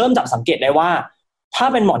เริ่มจับสังเกตได้ว่าถ้า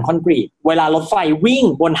เป็นหมอนคอนกรีตเวลารถไฟวิ่ง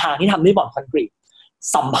บนทางที่ทำด้วยหมอนคอนกรีต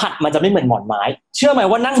สัมผัสมันจะไม่เหมือนหมอนไม้เชื่อไหม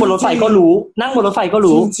ว่านั่งบนรถไฟก็รู้นั่งบนรถไฟก็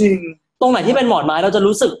รู้จริงตรงไหนที่เป็นหมอนไม้เราจะ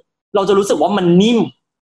รู้สึกว่ามันนิ่ม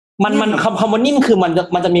มันคำว่านิ่มคือ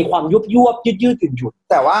มันจะมีความยุบยืดหยุ่น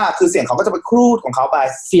แต่ว่าคือเสียงเขาก็จะไปครูดของเขาไป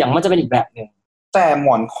เสียงมันจะเป็นอีกแบบนึงแต่หม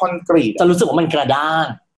อนคอนกรีตจะรู้สึกว่ามันกระด้าง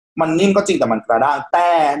มันนิ่มก็จริงแต่มันกระด้างแต่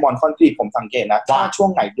หมอนคอนกรีตผมสังเกตนะถ้าช่วง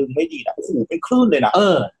ไหนดึงไม่ดีนะโอ้โหเป็นคลื่นเลยนะ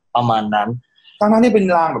ประมาณนั้นทั้งที่เป็น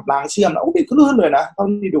รางแบบรางเชื่อมนะโอ้เป็นคลื่นเลยนะเท่า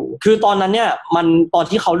ที่ดูคือตอนนั้นเนี่ยตอน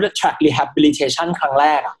ที่เขาเลือก track rehabilitation ครั้งแร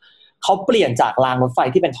กเขาเปลี่ยนจากรางรถไฟ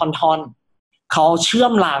ที่เป็นท่อนๆเขาเชื่อ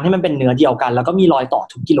มรางให้มันเป็นเนื้อเดียวกันแล้วก็มีรอยต่อ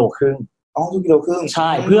ทุกกิโลครึ่งทุกกิโลครึ่งใช่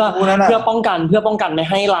เพื่อป้องกันไม่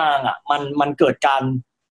ให้รางมันเกิดกา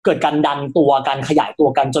รดันตัวการขยายตัว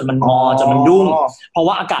กันจนมันงอจนมันดุ้งเพราะ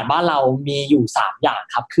ว่าอากาศบ้านเรามีอยู่3อย่าง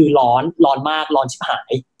ครับคือร้อนมากร้อนชิบหา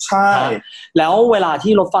ยใช่แล้วเวลา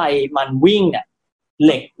ที่รถไฟมันวิ่งเนี่ยเห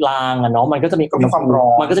ล็กรางเนาะมันก็จะมีความร้อ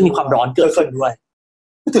นมันก็จะมีความร้อนเกิดขึ้นด้วย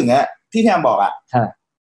พูดถึงเนี่ยที่แทมบอก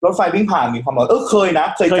รถไฟวิ่งผ่านมีความร้อนเคยนะ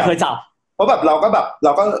เคยจับเพราะแบบเรา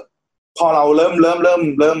ก็พอเราเ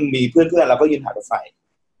ริ่มมีเพื่อนๆเราก็ยืนหารถไฟ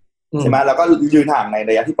ใช่ไหมแล้วก็ยืนห่างใน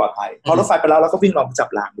ระยะที่ปลอดภัยพอรถไฟไปแล้วเราก็วิ่งลองจับ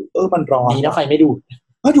รางดูมันร้อนดีนะไฟไม่ดูด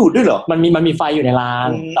ดูดด้วยเหรอมันมีไฟอยู่ในราง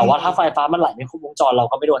แต่ว่าถ้าไฟฟ้ามันไหลไม่ครบวงจรเรา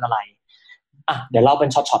ก็ไม่โดนอะไรเดี๋ยวเราเป็น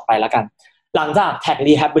ช็อตๆไปแล้วกันหลังจากแท็ก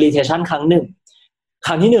rehabilitation ครั้ง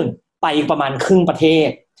ที่1ไปอีกประมาณครึ่งประเทศ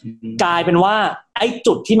กลายเป็นว่าไอ้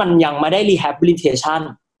จุดที่มันยังไม่ได้ rehabilitation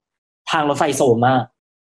ทางรถไฟโซนมาก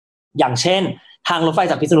อย่างเช่นทางรถไฟ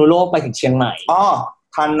จากพิษณุโลกไปถึงเชียงใหม่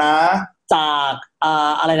ทันนะจาก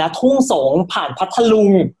อะไรนะทุ่งสงผ่านพัทลุ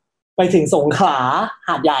งไปถึงสงขลาห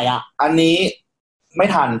าดใหญ่อันนี้ไม่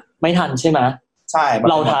ทันใช่ไหมใช่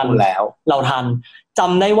เราทันจ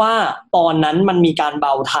ำได้ว่าตอนนั้นมันมีการเบ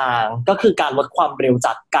าทางก็คือการลดความเร็วจ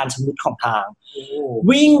ากการชำรุดของทาง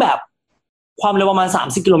วิ่งแบบความเร็วประมาณ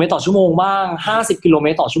30กิโลเมตรต่อชั่วโมงบ้าง50กิโลเม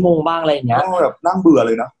ตรต่อชั่วโมงบ้างอะไรอย่างเงี้ยแบบนั่งเบื่อเ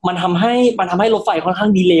ลยนะมันทำให้รถไฟค่อนข้า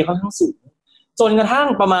งดีเลย์ค่อนข้างสูงจนกระทั่ง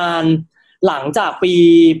ประมาณหลังจาก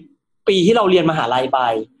ปีที่เราเรียนมหาลัยไป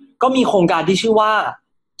ก็มีโครงการที่ชื่อว่า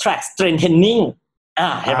track strengthening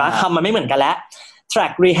เห็นปะคำมันไม่เหมือนกันแล้ว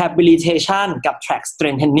track rehabilitation กับ track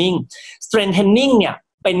strengthening เนี่ย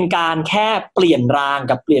เป็นการแค่เปลี่ยนราง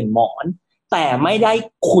กับเปลี่ยนหมอนแต่ไม่ได้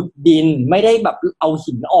ขุดดินไม่ได้แบบเอา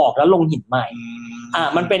หินออกแล้วลงหินใหม่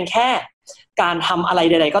มันเป็นแค่การทำอะไร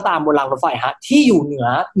ใดๆก็ตามบนรางรถไฟที่อยู่เหนื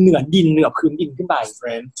อดินเหนือพื้นดินขึ้นไป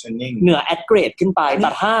เหนือ upgrade ขึ้นไปแต่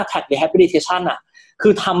ถ้า track rehabilitation คื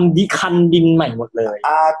อทำคันดินใหม่หมดเลย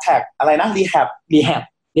แท็กอะไรนะ rehab เ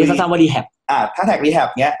รียกสั้นๆว่า rehab ถ้าแท็ก rehab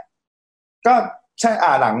เนี้ยก็ใช่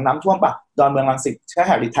หลังน้ำท่วมปะดอนเมืองรังสิตใช่แ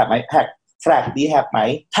ท็ก rehab ไหมแท็ก rehab ไหม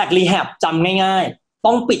แท็ก rehab จำง่ายๆ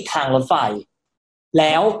ต้องปิดทางรถไฟแ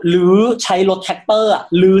ล้วหรือใช้รถแท็กเตอร์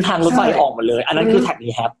หรือทางรถไฟออกมาเลยอันนั้นคือแท็ก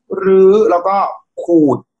rehab หรือแล้วก็ขู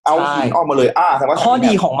ดเอาหินออกมาเลยแต่ว่าข้อ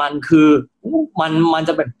ดีของมันคือมันจ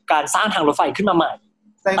ะเป็นการสร้างทางรถไฟขึ้นมาใหม่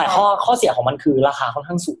แต่ข้อเสียของมันคือราคาค่อน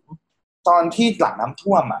ข้างสูงตอนที่หลังน้ำ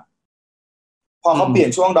ท่วมอ่ะพอเขาเปลี่ยน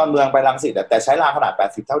ช่วงดอนเมืองไปรังสิตแต่ใช้รางขนาด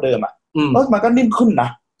80เท่าเดิมอ่ะมันก็นิ่มขึ้นนะ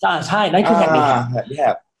ใช่นั่นคือแท็กรีแฮ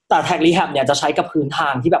บแต่แท็กรีแฮบเนี่ยจะใช้กับพื้นทา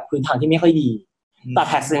งที่แบบพื้นทางที่ไม่ค่อยดีแต่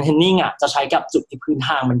แท็กเซนเทนนิ่งอ่ะจะใช้กับจุดที่พื้นท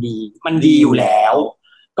างมันดีอยู่แล้ว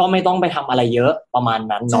ก็ไม่ต้องไปทำอะไรเยอะประมาณ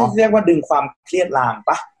นั้นเนาะเรียกว่าดึงความเครียดราง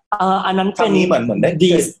ปะอันนั้นเป็นเหมือนได้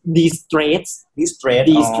de-stress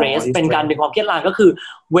เป็นการดึงความเครียดรางก็คือ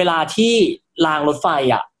เวลาที่รางรถไฟ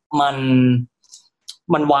อ่ะ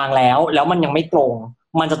มันวางแล้วมันยังไม่ตรง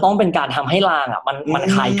มันจะต้องเป็นการทำให้รางอ่ะมัน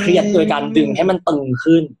คลายเครียดโดยการดึงให้มันตึง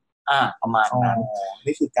ขึ้นประมาณนั้น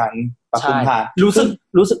นี่คือการปรับปรุงทาง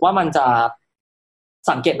รู้สึกว่ามันจะ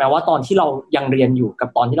สังเกตไหมว่าตอนที่เรายังเรียนอยู่กับ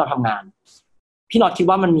ตอนที่เราทำงานพี่น็อตคิด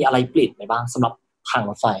ว่ามันมีอะไรเปลี่ยนไปบ้างสำหรับทางร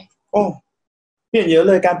ถไฟโอ้เปลี่ยนเยอะเ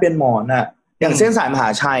ลยการเปลี่ยนหมอนอ่ะอย่างเส้นสายมหา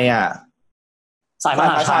ชัยอ่ะสายม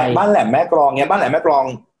หาชัยบ้านแหลมแม่กลองเนี้ยบ้านแหลมแม่กลอง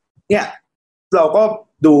เนี่ยเราก็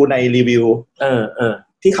ดูในรีวิว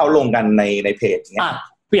ที่เขาลงกันในเพจเนี้ย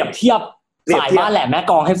เปรียบเทียบสายบ้านแหลมแม่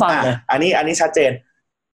กลองให้ฟังเลยอันนี้ชัดเจน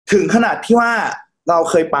ถึงขนาดที่ว่าเรา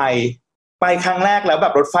เคยไปครั้งแรกแล้วแบ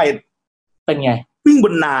บรถไฟเป็นไงวิ่งบ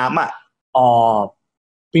นน้ำอ่ะ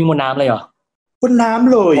วิ่งบนน้ำเลยเหรอบนน้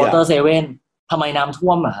ำเลยวอเตอร์เซเว่นทำไมน้ำท่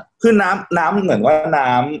วมอ่ะคือน้ำเหมือนว่าน้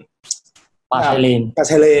ำป่าชายเ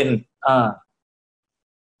ลน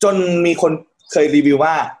จนมีคนเคยรีวิว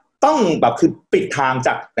ว่าต้องแบบคือปิดทางจ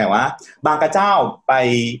ากไหนวะบางกระเจ้าไป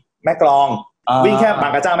แม่กลองวิ่งแค่บา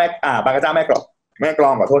งกระเจ้าบางกระเจ้าแม่กล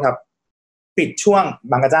องขอโทษครับปิดช่วง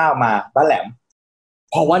บางกระเจ้ามาบ้านแหลม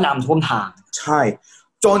เพราะว่าน้ำท่วมทางใช่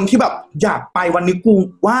จนที่แบบอยากไปวันนี้กู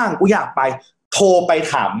ว่างกูอยากไปโทรไป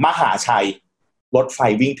ถามมหาชัยรถไฟ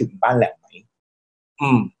วิ่งถึงบ้านแหลมไหม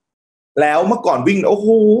แล้วเมื่อก่อนวิ่งโอ้โห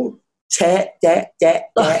แจ๊ะ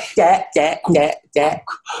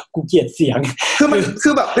กูเกลียดเสียงคื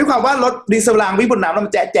อแบบด้วยความว่ารถดีเซลรางวิ่งบนน้ำแล้วมั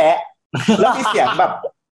นแจ๊ะแล้วมีเสียงแบบ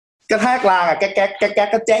กระแทกรางอ่ะแก๊กก็แ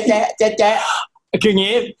จ๊ะคืออย่าง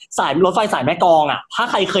งี้สายรถไฟสายแม่กลองอ่ะถ้า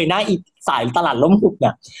ใครเคยนั่งอีกสายตลาดล้มหุบเนี่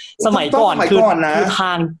ยสมัยก่อนคือท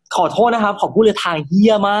างขอโทษนะครับขอพูดเลยทางเหี้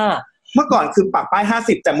ยมากเมื่อก่อนคือปักป้าย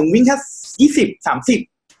50แต่มึงวิ่งแค่20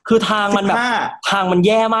 30คือทางมันแบบทางมันแ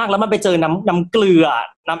ย่มากแล้วมันไปเจอน้ำเกลือ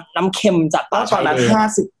น้ำเค็มจากตอนนั้น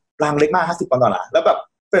50รางเล็กมาก50ตอนละแล้วแบบ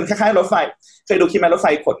เป็นคล้ายๆรถไฟเคยดูคลิปไหมรถไฟ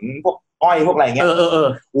ขนพวกอ้อยพวกอะไรเงี้ยโ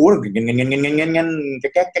อ้เงี้ย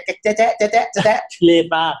แก๊กแจ๊ะเลด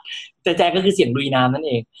มากแจ๊ะก็คือเสียงลุยน้ำนั่นเ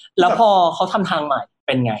องแล้วพอเขาทำทางใหม่เ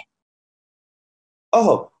ป็นไง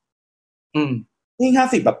นิ่ง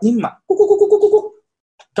50แบบนิ่มอ่ะกุ๊ก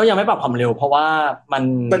ก็ยังไม่ปรับความเร็วเพราะว่า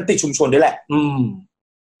มันติดชุมชนด้วยแหละ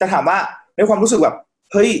แต่ถามว่าในความรู้สึกแบบ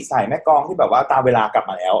เฮ้ยสายแม่กลองที่แบบว่าตามเวลากลับ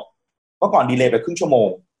มาแล้วเมื่อก่อนดีเลย์ไปครึ่งชั่วโมง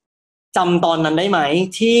จำตอนนั้นได้ไหม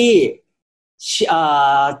ที่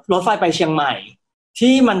รถไฟไปเชียงใหม่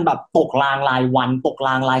ที่มันแบบตกรางรายวันตกร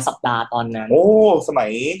างรายสัปดาห์ตอนนั้นโอ้สมั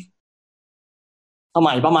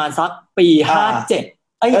ยประมาณสักปี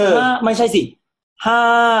57ไม่ใช่สิ5556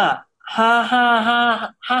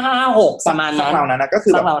ประมาณนั้นนะก็คื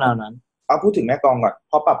อแบบเรานั้นเอาพูดถึงแม่กลองก่อน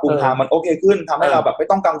พอปรับปรุงทางมันโอเคขึ้นทำให้เราแบบไม่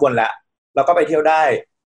ต้องกังวลแล้วเราก็ไปเที่ยวได้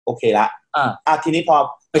โอเคละทีนี้พอ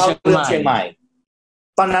ไปเชียงใหม่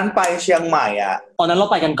ตอนนั้นไปเชียงใหม่อ่ะตอนนั้นเรา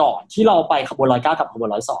ไปกันก่อนที่เราไปขบวน109กับขบวน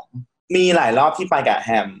102มีหลายรอบที่ไปกับแฮ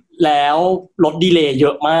มแล้วรถดีเลย์เยอ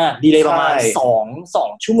ะมากดีเลย์ประมาณ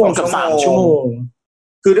2ชั่วโมงกับ3ชั่วโมง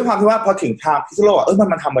คือด้วยความที่ว่าพอถึงทางพิษณุโลก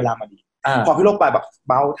มันทำเวลามาดีพอพิษณุโลกไปแบบ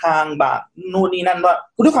เบาทางแบบนู่นนี่นั่นว่า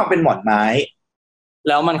ด้วยความเป็นหมอนไม้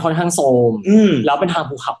แล้วมันค่อนข้างโทรมแล้วเป็นทาง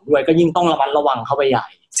ภูเขาด้วยก็ยิ่งต้องระมัดระวังเข้าไปใหญ่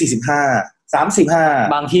45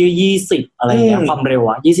 บางที่20อะไรเงี้ยความเร็ว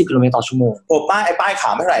20กิโลเมตรต่อชั่วโมงโอ้ป้ายขา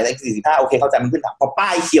วไม่เท่าไหร่แต่45โอเคเข้าใจมันขึ้นพอป้า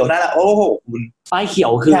ยเขียวนั่นแหละโอ้โหคุณป้ายเขีย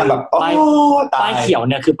วคือแบบป้ายเขียว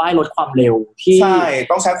เนี่ยคือป้ายลดความเร็วที่ใช่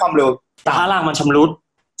ต้องใช้ความเร็วถ้ารางมันชำรุด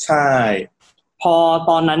ใช่พอ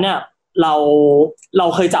ตอนนั้นเนี่ยเรา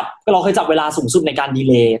เคยจับเวลาสูงสุดในการดี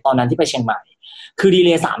เลย์ตอนนั้นที่ไปเชียงใหม่คือดีเล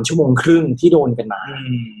ย์3ชั่วโมงครึ่งที่โดนกันม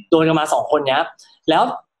า2คนเนี้ยแล้ว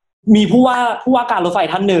มีผู้ว่าการรถไฟ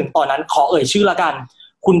ท่านหนึ่งตอนนั้นขอเอ่ยชื่อละกัน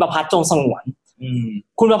คุณประภัสจงสงวน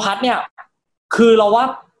คุณประภัสเนี่ยคือเราว่า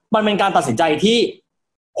มันเป็นการตัดสินใจที่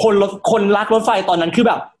คนรักรถไฟตอนนั้นคือ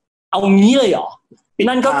แบบเอางี้เลยเหรอ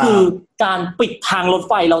นั่นก็คือการปิดทางรถ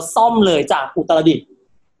ไฟแล้วซ่อมเลยจากอุตรดิตถ์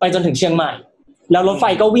ไปจนถึงเชียงใหม่แล้วรถไฟ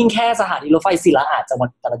ก็วิ่งแค่สถานีรถไฟศิลาอาจจังหวัด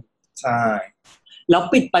อุตรดิตถ์ใช่แล้ว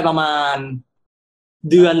ปิดไปประมาณ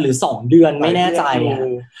เดือนหรือ2เดือนไม่แน่ใจ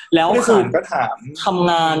แล้วคือก็ถามทำ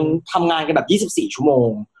งานกันแบบ24ชั่วโมง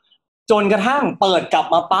จนกระทั่งเปิดกลับ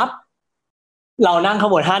มาปั๊บเรานั่งข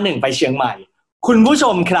บวน51ไปเชียงใหม่คุณผู้ช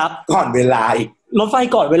มครับก่อนเวลาอีกรถไฟ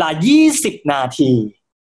ก่อนเวลา20นาที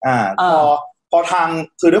พอทาง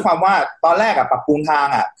คือด้วยความว่าตอนแรกปรับปรุงทาง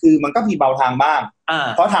คือมันก็มีเบาทางบ้าง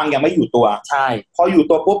เพราะทางยังไม่อยู่ตัวใช่พออยู่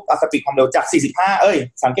ตัวปุ๊บสปีดความเร็วจาก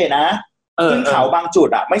45สังเกตนะขึ้นเขาบางจุด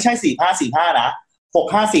ไม่ใช่45นะ6545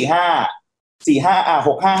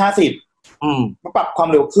 6550ปรับความ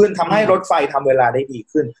เร็วขึ้นทำให้รถไฟทำเวลาได้ดี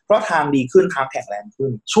ขึ้นเพราะทางดีขึ้นทางแข็งแรงขึ้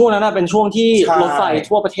นช่วงนั้นเป็นช่วงที่รถไฟ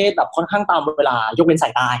ทั่วประเทศแบบค่อนข้างตามเวลายกเว้นสา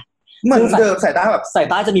ยใต้เหมือนเดิมสายใต้แบบสาย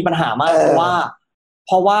ใต้จะมีปัญหามากเพราะ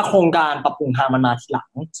ว่าโครงการปรับปรุงทางมันมาทีหลัง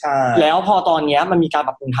แล้วพอตอนนี้มันมีการป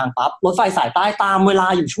รับปรุงทางปั๊บรถไฟสายใต้ตามเวลา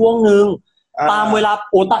อยู่ช่วงนึงตามเวลา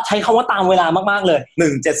ใช้คำว่าตามเวลามากๆเลย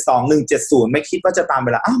172 170ไม่คิดว่าจะตามเว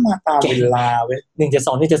ลามาตามเวลาเว้ย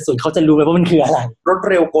172 170เขาจะรู้ไหมว่ามันคืออะไรรถ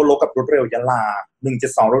เร็วโกลกกับรถเร็วยะลา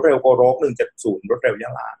172รถเร็วโกลก170รถเร็วยะ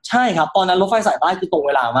ลาใช่ครับตอนนั้นรถไฟสายใต้คือตรงเ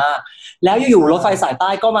วลามากแล้วอยู่ๆรถไฟสายใต้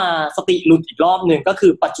ก็มาสติหลุดอีกรอบนึงก็คื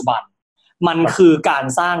อปัจจุบันมันคือการ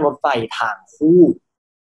สร้างรถไฟทางคู่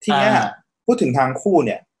ทีเนี้ยพูดถึงทางคู่เ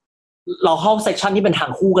นี่ยเราเข้าเซกชันที่เป็นทา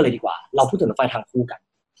งคู่กันเลยดีกว่าเราพูดถึงรถไฟทางคู่กัน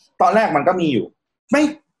ตอนแรกมันก็มีอยู่ไม่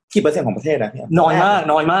กี่เปอร์เซ็นต์ของประเทศนะน้อย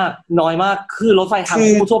มากคือรถไฟทาง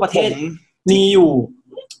คู่ทั่วประเทศมีอยู่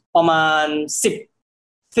ประมาณ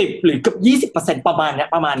10หรือเกือบ20%ประมาณเนี้ย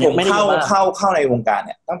ไม่ได้เข้าในวงการเ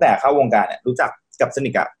นี่ยตั้งแต่เข้าวงการเนี่ยรู้จักกับสนิ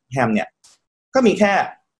ทกับแฮมเนี่ยก็มีแค่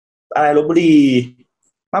อะไรลพบุรี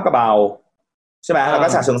มาบกระเบาใช่ไหมแล้วก็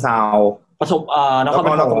ฉะเชิงเทราประสบนคร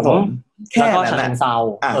ปฐมแค่นั้นนะเซา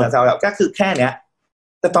แล้วก็คือแค่เนี้ย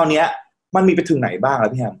แต่ตอนเนี้ยมันมีไปถึงไหนบ้างแล้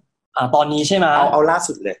วพี่แฮมตอนนี้ใช่ไหมเอาล่า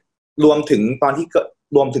สุดเลยรวมถึงตอนที่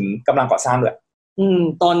รวมถึงกำลังก่อสร้างด้วย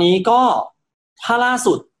ตอนนี้ก็ถ้าล่า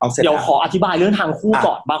สุดเดี๋ยวขออธิบายเรื่องทางคู่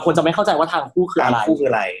ก่อนบางคนจะไม่เข้าใจว่าทางคู่คืออะ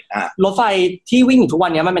ไรรถไฟที่วิ่งอยู่ทุกวั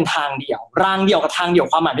นนี้มันเป็นทางเดี่ยวรางเดี่ยวกับทางเดี่ยว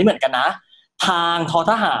ความหมายไม่เหมือนกันนะทางท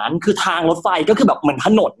ทหารคือทางรถไฟก็คือแบบเหมือนถ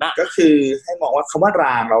นนน่ะก็คือให้มองว่าคำว่าร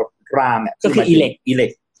างเนี่ยก็คืออีเล็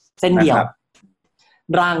กเส้นเดียว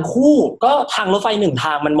รางคู่ก็ทางรถไฟหนึ่งท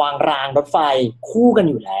างมันวางรางรถไฟคู่กัน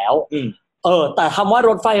อยู่แล้วแต่คำว่า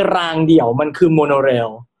รถไฟรางเดี่ยวมันคือโมโนเร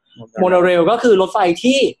ลก็คือรถไฟ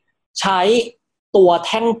ที่ใช้ตัวแ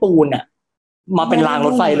ท่งปูนมาเป็นรางร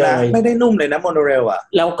ถไฟเลยไม่ได้นุ่มเลยนะโมโนเรล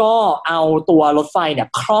แล้วก็เอาตัวรถไฟเนี่ย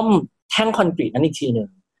คล่อมแท่งคอนกรีตนั้นอีกทีนึง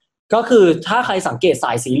ก็คือถ้าใครสังเกตส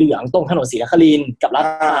ายสีเหลืองตรงถนนศรีนครินทร์กับลาด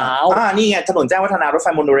พร้าวนี่ไงถนนแจ้งวัฒนารถไฟ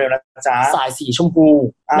โมโนเรลนะจ๊ะสายสีชมพู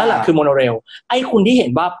นั่นแหละคือโมโนเรลไอ้คุณที่เห็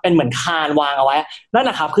นว่าเป็นเหมือนคานวางเอาไว้นั่น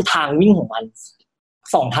นะครับคือทางวิ่งของมัน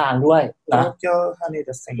2ทางด้วยนะ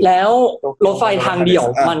แล้วรถไฟทางเดี่ยว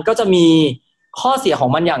มันก็จะมีข้อเสียของ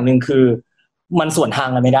มันอย่างนึงคือมันสวนทาง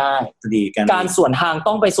กันไม่ได้การสวนทาง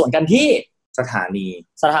ต้องไปสวนกันที่สถา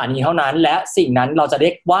นีเท่านั้นและสิ่งนั้นเราจะเรี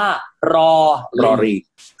ยกว่ารอรี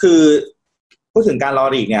คือพูดถึงการรอ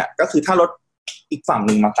รีเนี่ยก็คือถ้ารถอีกฝั่งห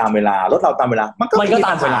นึ่งมาตามเวลารถเราตามเวลามันก็ต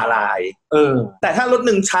ามเวลาลายแต่ถ้ารถห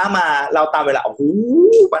นึ่งช้ามาเราตามเวลาโอ้โห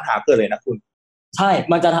ปัญหาเกิดเลยนะคุณใช่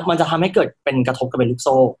มันจะทำให้เกิดเป็นกระทบกันเป็นลูกโ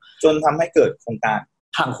ซ่จนทำให้เกิดโครงการ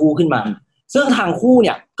ทางคู่ขึ้นมาซึ่งทางคู่เ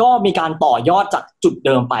นี่ยก็มีการต่อยอดจากจุดเ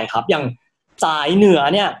ดิมไปครับอย่างสายเหนือ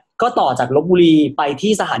เนี่ยก็ต่อจากลพบุรีไป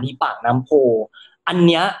ที่สถานีปากน้ำโพอันเ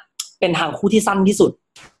นี้ยเป็นทางคู่ที่สั้นที่สุด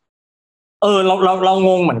เราง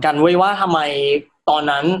งเหมือนกันเว้ยว่าทำไมตอน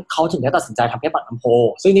นั้นเขาถึงได้ตัดสินใจทำแค่ปากน้ำโพ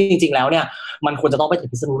ซึ่งจริงๆแล้วเนี่ยมันควรจะต้องไปถึง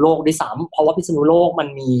พิษณุโลกด้วยซ้ำเพราะว่าพิษณุโลกมัน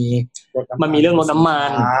มีเรื่องรถน้ำมั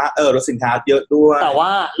นรถสินค้าเยอะด้วยแต่ว่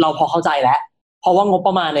าเราพอเข้าใจแล้วเพราะว่างบป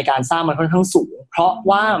ระมาณในการสร้างมันค่อนข้างสูงเพราะ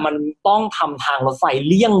ว่ามันต้องทำทางรถไฟ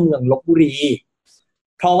เลี่ยงเมืองลพบุรี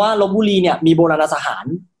เพราะว่าลพบุรีเนี่ยมีโบราณสถาน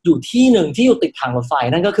อยู่ที่หนึ่งที่อยู่ติดทางรถไฟ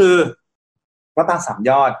นั่นก็คือพระปรางสาม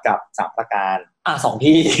ยอดกับสามประการ2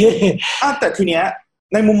ที่แต่ทีเนี้ย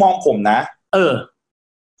ในมุมมองผมนะ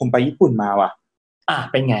ผมไปญี่ปุ่นมาว่ะ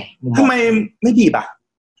เป็นไงทำไมไม่ดีป่ะ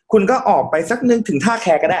คุณก็ออกไปสักนึงถึงท่าแค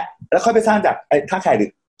ก็ได้แล้วค่อยไปสร้างจากท่าแคหรือ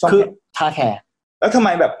คือท่าแคแล้วทำไม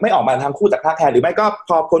แบบไม่ออกมาทางคู่จากท่าแคหรือไม่ก็พ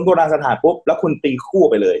อพ้นโบราณสถานปุ๊บแล้วคุณตีคู่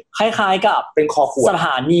ไปเลยคล้ายๆกับเป็นคอขวดสถ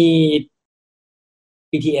านี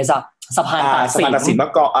BTS สะพานตากสินเมื่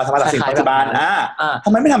อก่อนสะพานตากสินปัจจุบันทำ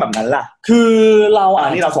ไมไม่ทำแบบนั้นล่ะคือเรา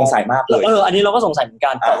นี่เราสงสัยมากเลยอันนี้เราก็สงสัยเหมือน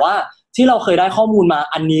กันแต่ว่าที่เราเคยได้ข้อมูลมา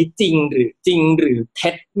อันนี้จริงหรือเท็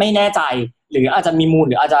จไม่แน่ใจหรืออาจจะมีมูล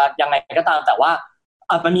หรืออาจจะยังไงก็ตามแต่ว่า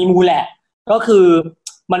มันมีมูลแหละก็คือ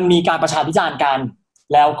มันมีการประชาพิจารณ์กัน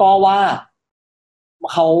แล้วก็ว่า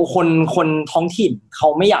เขาคนท้องถิ่นเขา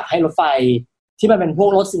ไม่อยากให้รถไฟที่มันเป็นพวก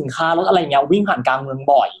รถสินค้ารถอะไรเงี้ยวิ่งผ่านกลางเมือง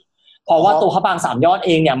บ่อยเพราะว่าตัวพระปรางสามยอดเอ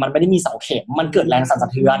งเนี่ยมันไม่ได้มีเสาเข็มมันเกิดแรงสั่นสะ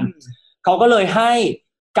เทือนเขาก็เลยให้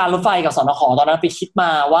การรถไฟกับสนข.ตอนนั้นไปคิดม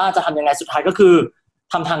าว่าจะทำยังไงสุดท้ายก็คือ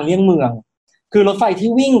ทำทางเลี่ยงเมืองคือรถไฟที่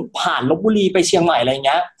วิ่งผ่านลพบุรีไปเชียงใหม่อะไรเ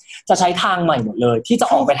งี้ยจะใช้ทางใหม่หมดเลยที่จะ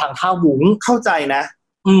ออกไปทางท่าวุ้งเข้าใจนะ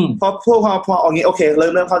เพราะพอเอางี้โอเคเ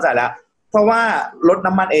ริ่มเข้าใจแล้วเพราะว่ารถ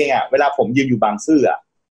น้ำมันเองอ่ะเวลาผมยืนอยู่บางซื่ออ่ะ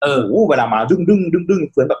เวลามาดึงเ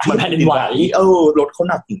หมือนแบบมันแผ่นดินไหวรถเขา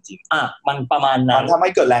หนักจริงๆมันประมาณนั้นมันทำให้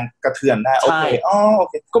เกิดแรงกระเทือนได้โอเคโอ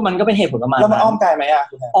เคก็มันก็เป็นเหตุผลประมาณแล้วมันอ้อมไกลไหมอ่ะ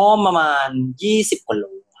อ้อมประมาณ20 กว่าโล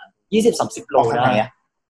20-30 โลได้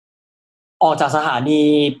ออกจากสถานี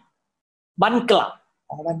บ้านกลับ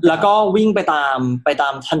แล้วก็วิ่งไปตา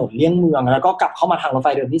มถนนเลี่ยงเมืองแล้วก็กลับเข้ามาทางรถไฟ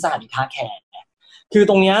เดิมที่สถานีท่าแขคือ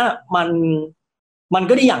ตรงเนี้ยมัน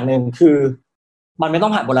ก็ดีอย่างหนึ่งคือมันไม่ต้อ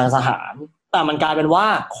งผ่านโบราณสถานแต่มันกลายเป็นว่า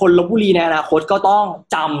คนลพบุรีในอนาคตก็ต้อง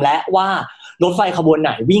จำและว่ารถไฟขบวนไห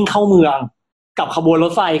นวิ่งเข้าเมืองกับขบวนร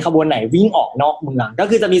ถไฟขบวนไหนวิ่งออกนอกเมืองก็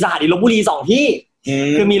คือจะมีสถานีลพบุรี2ที่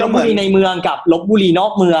คือมีลพบุรีในเมืองกับลพบุรีนอ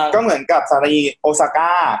กเมืองก็เหมือนกับสถานีโอซาก้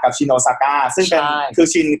ากับชินโอซาก้าซึ่งเป็นคือ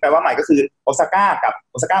ชินแปลว่าใหม่ก็คือโอซาก้ากับ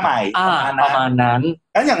โอซาก้าใหม่ประมาณนั้น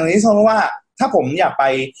งั้นอย่างนี้สมมติว่าถ้าผมอยากไป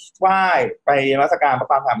ไหว้ไปนมัสการพระ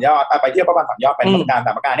ปรางสามยอดไปเที่ยวพระปรางสามยอดไปนมัสการส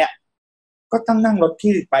ามประการเนี่ยก็ต้องนั่งรถ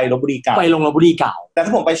ที่ไปลพบุรีเก่าไปลงลพบุรีเก่าแต่ถ้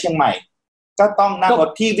าผมไปเชียงใหม่ก็ต้องนั่งรถ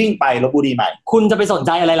ที่วิ่งไปลพบุรีใหม่คุณจะไปสนใ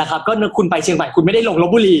จอะไรล่ะครับก็คุณไปเชียงใหม่คุณไม่ได้ลงลพ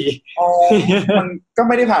บุรีมันก็ไ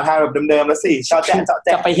ม่ได้ผ่านทางแบบเดิมๆแล้วสิเจาะแจ๊ะ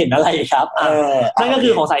จะไปเห็นอะไรครับนั่นก็คื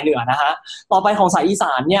อของสายเหนือนะฮะต่อไปของสายอีส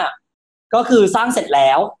านเนี่ยก็คือสร้างเสร็จแล้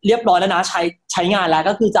วเรียบร้อยแล้วนะใช้งานแล้ว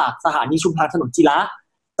ก็คือจากสถานีชุมทางถนนจิระ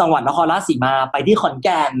จังหวัดนครราชสีมาไปที่ขอนแ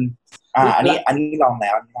ก่นอันนี้ลองแ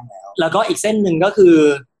ล้วแล้วก็อีกเส้นหนึ่งก็คือ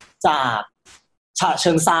จากฉะเ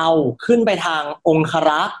ชิงเทราขึ้นไปทางองค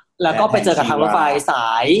รักษ์แล้วก็ไปเจอกับทางรถไฟสา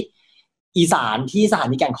ยอีสานที่สถา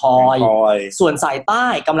นีแก่งคอยส่วนสายใต้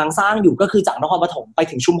กำลังสร้างอยู่ก็คือจากนครปฐมไป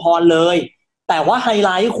ถึงชุมพรเลยแต่ว่าไฮไล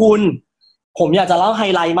ท์ผมอยากจะเล่าไฮ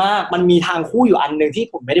ไลท์มากมันมีทางคู่อยู่อันนึงที่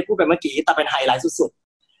ผมไม่ได้พูดไปเมื่อกี้แต่เป็นไฮไลท์สุด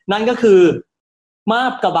ๆนั่นก็คือมา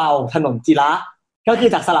บกระเบาถนนจิระก็คือ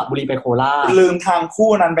จากสระบุรีไปโคราชลืมทางคู่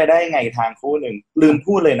นั้นไปได้ไงทางคู่หนึ่งลืม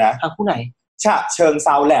พูดเลยนะทางคู่ไหนฉะเชิงเท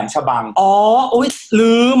ราแหลมฉบังอุ๊ย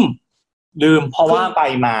ลืมเพราะว่าไป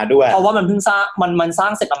มาด้วยเพราะว่ามันเพิ่งสร้างมันสร้า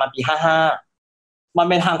งเสร็จประมาณปี55มัน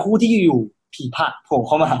เป็นทางคู่ที่อยู่ผีผลักโผล่เ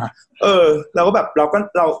ข้ามาเราก็แบบเ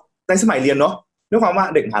ราในสมัยเรียนเนาะด้วยความว่า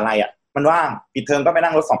เด็กมหาลัยอ่ะมันว่างปิดเทอมก็ไป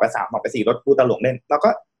นั่งรถ283 284รถปูตลกเล่นแล้วก็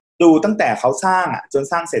ดูตั้งแต่เขาสร้างอ่ะจน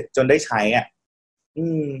สร้างเสร็จจนได้ใช้อ่ะ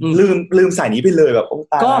ลืมสายนี้ไปเลยแบบ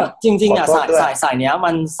ก็จริงๆอ่ะสายเนี้ย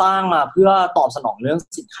มันสร้างมาเพื่อตอบสนองเรื่อง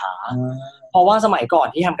สินค้าเพราะว่าสมัยก่อน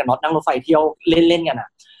ที่ทำกันน็อตนั่งรถไฟเที่ยวเล่นกันอ่ะ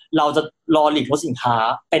เราจะรอหลีกรถสินค้า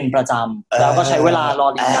เป็นประจำแล้วก็ใช้เวลารอ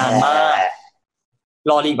หลีกนานมาก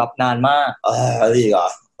รอหลีกแบบนานมากหลีกเหรอ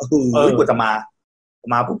กว่าจะม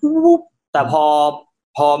าปุ๊บแต่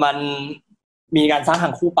พอมันมีการสร้างท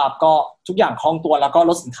างคู่ปั๊บก็ทุกอย่างคล่องตัวแล้วก็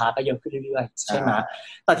ลดสินค้าก็เยอะขึ้นเรื่อยๆใช่ไหม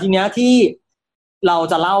แต่ทีเนี้ยที่เรา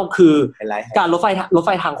จะเล่าคือการรถไฟ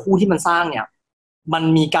ทางคู่ที่มันสร้างเนี่ยมัน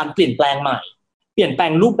มีการเปลี่ยนแปลงใหม่เปลี่ยนแปล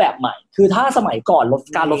งรูปแบบใหม่คือถ้าสมัยก่อน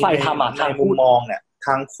การรถไฟทำทางมุมมองเนี่ยท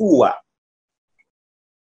างคู่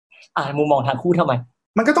มุมมองทางคู่ทำไม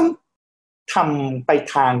มันก็ต้องทำไป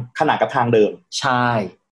ทางขนาดกับทางเดิมใช่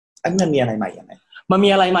อันนี้มันมีอะไรใหม่ยังไงมันมี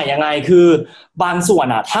อะไรใหม่ยังไงคือบางส่วน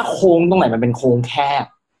ถ้าโค้งตรงไหนมันเป็นโค้งแคบ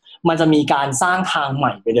มันจะมีการสร้างทางให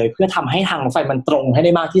ม่ไปเลยเพื่อทำให้ทางรถไฟมันตรงให้ไ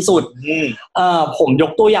ด้มากที่สุดผมย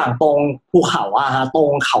กตัวอย่างตรงภูเขาตรง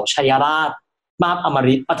เขาชัยราชมาบอม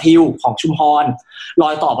ฤตปะทิวของชุมพรรอ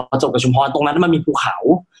ยต่อประจวบกับชุมพรตรงนั้นมันมีภูเขา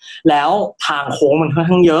แล้วทางโค้งมันค่อน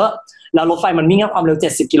ข้างเยอะแล้วรถไฟมันวิ่งด้วยความเร็ว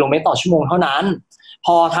70 กิโลเมตรต่อชั่วโมงเท่านั้นพ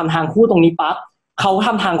อทำทางคู่ตรงนี้ปั๊บเขาท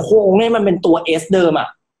ำทางโค้งให้มันเป็นตัว S เดิม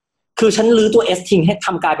คือฉันรื้อตัว S ทิ้งให้ท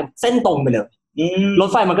ำกลายเป็นเส้นตรงไปเลยรถ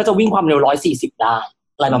ไฟมันก็จะวิ่งความเร็ว140ได้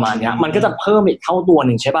อะไรประมาณนี้มันก็จะเพิ่มอีกเท่าตัวห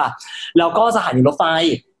นึ่งใช่ป่ะแล้วก็สถานีรถไฟ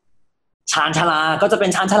ชานชาลาก็จะเป็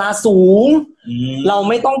นชานชาลาสูงเรา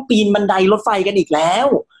ไม่ต้องปีนบันไดรถไฟกันอีกแล้ว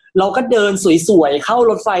เราก็เดินสวยๆเข้า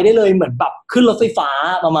รถไฟได้เลยเหมือนแบบขึ้นรถไฟฟ้า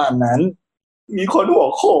ประมาณนั้นมีคนหัว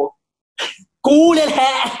โขกกูเลยแหล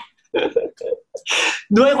ะ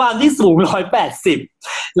ด้วยความที่สูง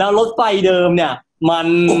180แล้วรถไฟเดิมเนี่ยมั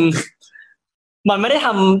นไม่ได้ท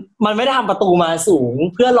ำประตูมาสูง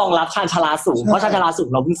เพื่อรองรับชานชาลาสูงเพราะชานชาลาสูง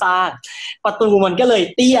เราเพิ่งสร้างประตูมันก็เลย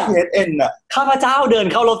เตี้ย SN ข้าพเจ้าเดิน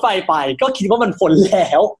เข้ารถไฟไปก็คิดว่ามันพ้นแล้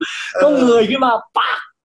วก็เงยขึ้นมาปัก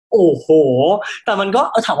โอ้โหแต่มันก็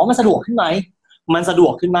ถามว่ามันสะดวกขึ้นไหมมันสะดว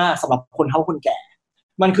กขึ้นมากสำหรับคนเฒ่าคนแก่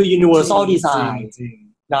มันคือ universal design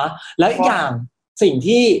นะแล้วอีกอย่างสิ่ง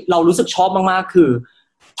ที่เรารู้สึกชอบมากๆคือ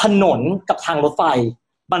ถนนกับทางรถไฟ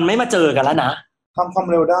มันไม่มาเจอกันแล้วนะทำความ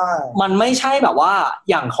เร็วได้มันไม่ใช่แบบว่า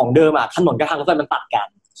อย่างของเดิมถนนกับทางรถไฟมันตัดกัน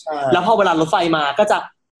แล้วพอเวลารถไฟมาก็จะ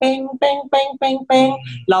เป้งเป้งเป้งเป้งเป้ง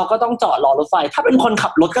เราก็ต้องจอดรอรถไฟถ้าเป็นคนขั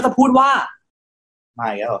บรถก็จะพูดว่าไม่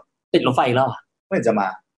แล้วติดรถไฟแล้วไม่จะมา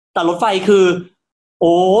แต่รถไฟคือ โ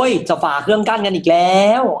อ้ยจะฝ่าเครื่องกั้นกันอีกแล้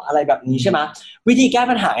วอะไรแบบนี้ใช่ไหมวิธีแก้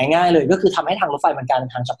ปัญหาง่ายๆเลยก็คือทำให้ทางรถไฟมันกลายเป็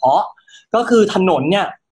นทางเฉพาะก็คือถนนเนี่ย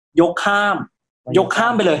ยกข้าม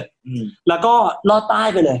ไปเลยแล้วก็ลอดใต้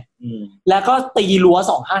ไปเลยแล้วก็ตีรั้ว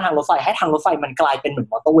สองข้างทางรถไฟให้ทางรถไฟมันกลายเป็นเหมือน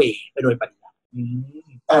มอเตอร์เวย์ไปโดยปริยาย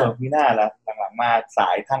มีหน้าแล้วหลังๆมาสา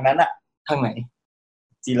ยทางนั้นอะทางไหน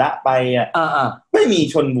จิระไปอ่ะไม่มี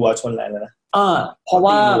ชนวัวชนอะไรเลยนะเพราะ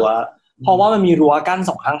ว่ามันมีรั้วกั้น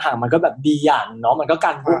สองข้างทางมันก็แบบดีอย่างเนาะมันก็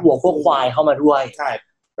กันพวกวัวพวกควายเข้ามาด้วยใช่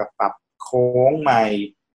แบบปรับโค้งใหม่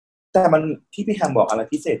แต่มันที่พี่แฮมบอกอะไร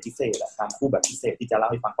พิเศษอะตามคู่แบบพิเศษที่จะเล่า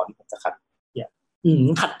ให้ฟังก่อนที่ผมจะขัด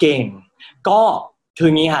ขัดเก่งก็คื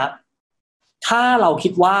องี้ครับถ้าเราคิ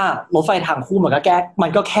ดว่ารถไฟทางคู่มัน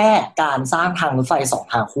ก็แค่การสร้างทางรถไฟสอง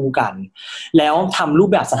ทางคู่กันแล้วทำรูป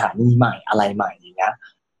แบบสถานีใหม่อะไรใหม่อย่างเงี้ย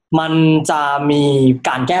มันจะมีก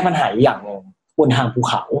ารแก้ปัญหาอย่างนึงบนทางภู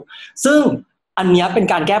เขาซึ่งอันนี้เป็น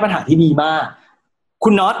การแก้ปัญหาที่ดีมากคุ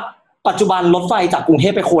ณน็อตปัจจุบันรถไฟจากกรุงเท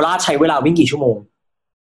พไปโคราชใช้เวลาวิ่งกี่ชั่วโมง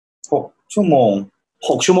6 ชั่วโมง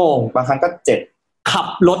6 ชั่วโมงบางครั้งก็7ขับ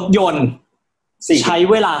รถยนต์ใช้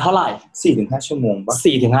เวลาเท่าไหร่ 4-5 ชั่วโมงป่ะ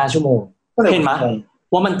 4-5 ชั่วโมงเห็นไหม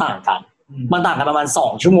ว่ามันต่างกันประมาณ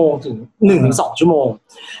2 ชั่วโมงถึง 1-2 ชั่วโมง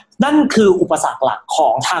นั่นคืออุปสรรคหลักขอ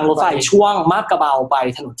งทางรถไฟช่วงมาบกระเบาไป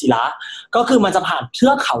ถนนจิระก็คือมันจะผ่านเทื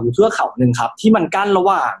อกเขาอยู่เทือกเขานึงครับที่มันกั้นระห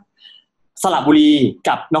ว่างสระบุรี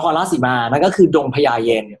กับนครราชสีมานั่นก็คือดงพญาเ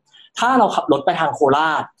ย็นถ้าเราขับรถไปทางโคร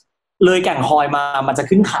าชเลยแก่งคอยมามันจะ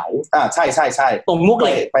ขึ้นเขาใช่ตรงมวกเห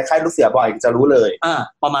ล็กไปค่ายลูกเสือบ่อยจะรู้เลย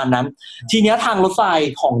ประมาณนั้นทีเนี้ยทางรถไฟ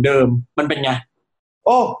ของเดิมมันเป็นไงโ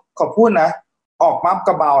อ้ขอพูดนะออกมาบก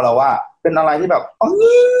ระเบาแล้วว่าเป็นอะไรที่แบบ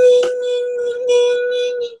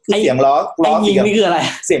เสียงล้อเสียงนี่คืออะไร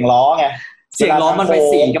เสียงล้อไงเสียงล้อมันไป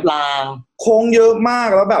เสียงกับรางโค้งเยอะมาก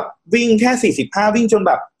แล้วแบบวิ่งแค่45วิ่งจนแ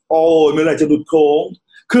บบโอ้ยเมื่อไหร่จะหลุดโค้ง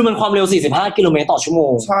คือมันความเร็ว45 กิโลเมตรต่อชั่วโม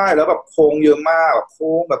งใช่แล้วแบบโค้งเยอะมากแบบโ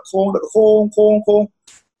ค้ง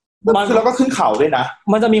คือเราก็ขึ้นเขาด้วยนะ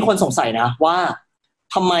มันจะมีคนสงสัยนะว่า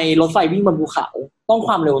ทำไมรถไฟวิ่งบนภูเขาต้องค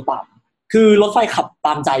วามเร็วต่ำคือรถไฟขับต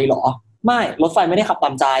ามใจหรอไม่รถไฟไม่ได้ขับตา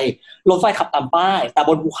มใจรถไฟขับตามป้ายแต่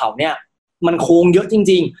บนภูเขาเนี่ยมันโค้งเยอะจ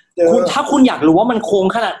ริงๆถ้าคุณอยากรู้ว่ามันโค้ง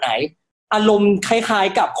ขนาดไหนอารมณ์คล้าย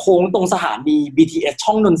ๆกับโค้งตรงสถานี BTS ช่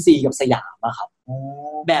องนนทรีกับสยามอะครับ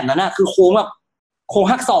แบบนั้นนะคือโค้งแบบโค้ง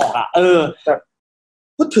หักศอกอ่ะแต่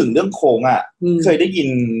พูดถึงเรื่องโค้งอ่ะเคยได้ยิน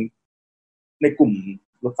ในกลุ่ม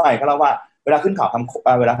รถไฟเขาเล่าว่าเวลาขึ้นเขา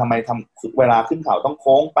เวลาขึ้นเขาต้องโ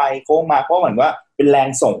ค้งไปโค้งมาเพราะเหมือนว่าเป็นแรง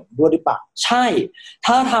ส่งด้วยหรือเปล่าใช่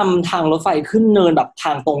ถ้าทำทางรถไฟขึ้นเนินแบบท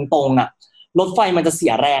างตรงๆอ่ะรถไฟมันจะเสี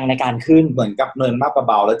ยแรงในการขึ้นเหมือนกับเนินมาบกระเ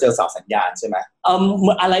บาแล้วเจอเสาสัญญาณใช่ไหม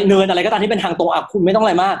อะไรเนินอะไรก็ตามที่เป็นทางตรงคุณไม่ต้องอะ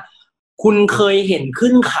ไรมากคุณเคยเห็นขึ้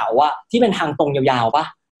นเขาอะที่เป็นทางตรงยาวๆปะ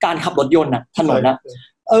การขับรถยนต์อะถนนนะ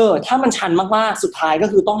ถ้ามันชันมากๆสุดท้ายก็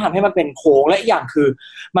คือต้องทำให้มันเป็นโค้งและอีกอย่างคือ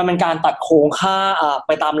มันเป็นการตัดโค้งค่าไ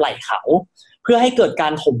ปตามไหล่เขาเพื่อให้เกิดกา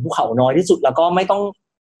รถมภูเขาน้อยที่สุดแล้วก็ไม่ต้อง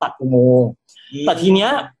ตัดอุโมงค์แต่ทีเนี้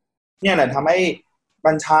ยเนี่ยแหละทำให้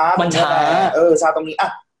มันช้าช้าตรงนี้อ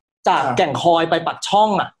ะจากแก่งคอยไปปักช่อง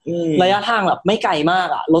อะระยะทางแบบไม่ไกลมาก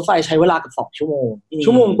อะรถไฟใช้เวลากับ2 ชั่วโม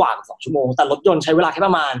งกว่ากับ2 ชั่วโมงแต่รถยนต์ใช้เวลาแค่ป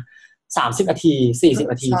ระมาณ30 นาที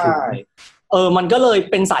40 นาทีถึงมันก็เลย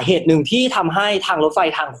เป็นสาเหตุหนึ่งที่ทำให้ทางรถไฟ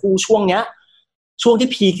ทางคู่ช่วงเนี้ยช่วงที่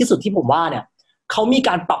พีคที่สุดที่ผมว่าเนี่ยเขามีก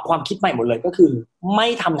ารปรับความคิดใหม่หมดเลยก็คือไม่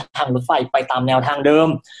ทำทางรถไฟไปตามแนวทางเดิม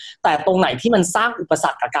แต่ตรงไหนที่มันสร้างอุปสร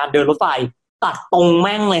รคกับการเดินรถไฟตัดตรงแ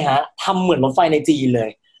ม่งเลยฮะทำเหมือนรถไฟในจีนเลย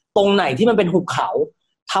ตรงไหนที่มันเป็นหุบเขา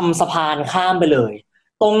ทำสะพานข้ามไปเลย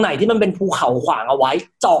ตรงไหนที่มันเป็นภูเขาขวางเอาไว้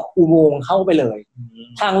เจาะอุโมงค์เข้าไปเลย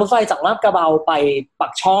ทางรถไฟจากลาดกระบังไปปั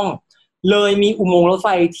กช่องเลยมีอุโมงค์รถไฟ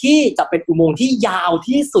ที่จะเป็นอุโมงค์ที่ยาว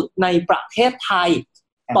ที่สุดในประเทศไทย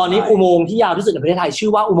ตอนนี้อุโมงค์ที่ยาวที่สุดในประเทศไทยชื่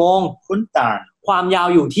อว่าอุโมงค์ขุนด่านความยาว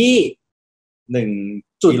อยู่ที่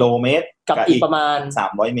1 กิโลเมตรกับอีกประมาณ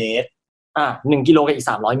300 เมตร1 กิโลกับอีก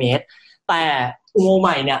300 เมตรแต่อุโมงค์ให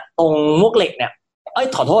ม่เนี่ยตรงมวกเหล็กเนี่ย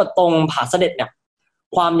ขอโทษตรงผาเสด็จเนี่ย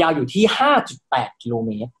ความยาวอยู่ที่ 5.8 กิโลเม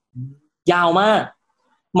ตรยาวมาก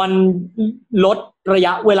มันลดระย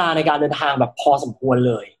ะเวลาในการเดินทางแบบพอสมควร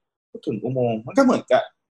เลยพูดถึงอุโมงค์มันก็เหมือนกับ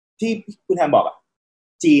ที่คุณแทนบอก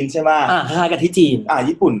จีนใช่ไหมคล้ายๆกับที่จีน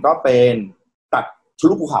ญี่ปุ่นก็เป็นตัดทะ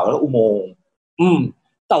ลุภูเขาแล้วอุโมงค์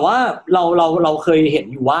แต่ว่าเราเคยเห็น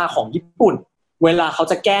อยู่ว่าของญี่ปุ่นเวลาเขา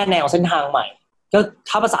จะแก้แนวเส้นทางใหม่ก็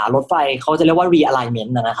ถ้าภาษารถไฟเขาจะเรียกว่า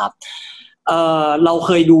realignment นะครับเราเค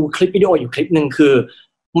ยดูคลิปวิดีโออยู่คลิปนึงคือ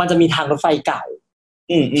มันจะมีทางรถไฟเก่า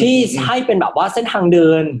ที่ให้เป็นแบบว่าเส้นทางเ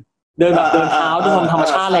ดินแบบเดินเท้าเดินธรรม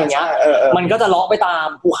ชาติอะไรเงี้ยมันก็จะเลาะไปตาม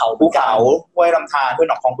ภูเขาห้วยลำธารห้วย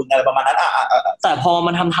หนองคลองบึงอะไรประมาณนั้นแต่พอ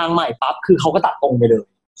มันทำทางใหม่ปั๊บคือเขาก็ตัดตรงไปเลย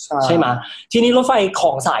ใช่ไหมทีนี้รถไฟข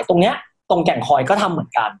องสายตรงเนี้ยตรงแก่งคอยก็ทำเหมือ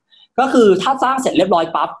นกันก็คือถ้าสร้างเสร็จเรียบร้อย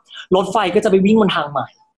ปั๊บรถไฟก็จะไปวิ่งบนทางใหม่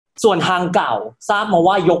ส่วนทางเก่าทราบมา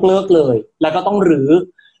ว่ายกเลิกเลยแล้วก็ต้องรื้อ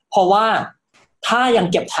เพราะว่าถ้ายัง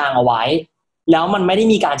เก็บทางเอาไว้แล้วมันไม่ได้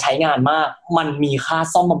มีการใช้งานมากมันมีค่า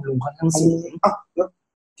ซ่อมบำรุงค่อนข้างสูงแล้ว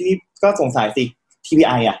ทีนี้ก็สงสัยสิ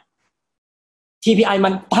TPI อ่ะ TPI มั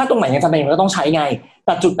นถ้าตรงไหนยังจำเป็นมันก็ต้องใช้ไงแ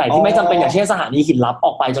ต่จุดไหนที่ไม่จำเป็นอย่างเช่นสถานีหินลับอ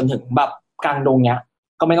อกไปจนถึงแบบกลางดงเนี้ย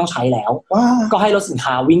ก็ไม่ต้องใช้แล้วก็ให้รถสิน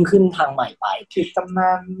ค้าวิ่งขึ้นทางใหม่ไปที่ตำนา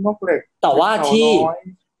นมกเหล็กแต่ว่า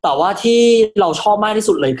ที่เราชอบมากที่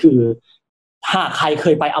สุดเลยคือหากใครเค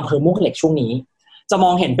ยไปอำเภอมวกเหล็กช่วงนี้จะม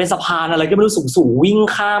องเห็นเป็นสะพานอะไรก็ไม่รู้สูงวิ่ง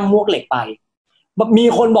ข้ามมวกเหล็กไปมี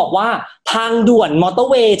คนบอกว่าทางด่วนมอเตอร์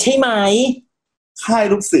เวย์ใช่ไหมค่าย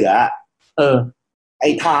ลูกเสือไอ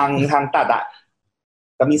ทางตัดอ่ะ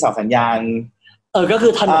ก็มีเสาสัญญาณก็คื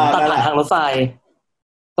อถนนตัดผ่านทางรถไฟ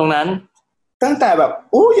ตรงนั้นตั้งแต่แบบ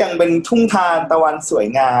ยังเป็นทุ่งทานตะวันสวย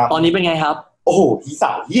งามตอนนี้เป็นไงครับโอ้โหที่ส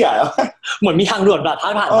าวเหี้ยแล้วเหมือนมีทางด่วนผ่า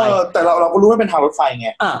นไปแต่เราก็รู้ว่าเป็นทางรถไฟไง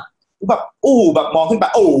แบบแบบมองขึ้นไป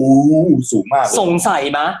สูงมากสงสัย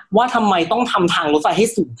มั้ยว่าทำไมต้องทำทางรถไฟให้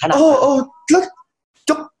สูงขนาดนั้นแล้ว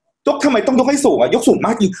ยกทำไมต้องยกให้สูงยกสูงม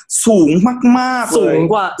ากจริงสูงมากๆเลย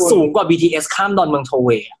สูงกว่า BTS ข้ามดอนเมืองโทเว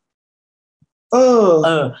ย์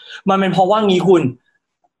มันเป็นเพราะว่างี้คุณ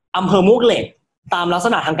อำเภอมวกเหล็กตามลักษ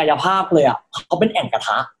ณะทางกายภาพเลยเขาเป็นแอ่งกระท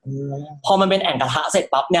ะพอมันเป็นแอ่งกระทะเสร็จ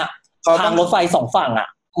ปั๊บเนี่ยทางรถไฟสองฝั่ง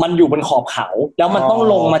มันอยู่บนขอบเขาแล้วมันต้อง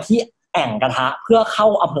ลงมาที่แอ่งกระทะเพื่อเข้า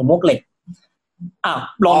อำเภอมวกเหล็ก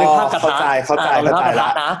ลองนึกภาพกระทะเข้าใจแล้ว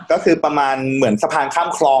นะก็คือประมาณเหมือนสะพานข้าม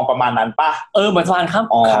คลองประมาณนั้นป่ะเหมือนสะพานข้าม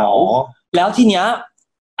เขาแล้วทีเนี้ย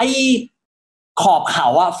ไอ้ขอบเขา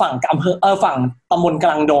ฝั่งอำเภอฝั่งตำบลก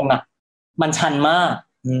ลางดงมันชันมาก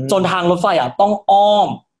จนทางรถไฟต้องอ้อม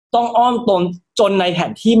จนในแผ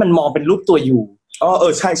นที่มันมองเป็นรูปตัวยู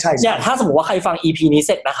ใช่เนี่ยถ้าสมมติว่าใครฟัง EP นี้เ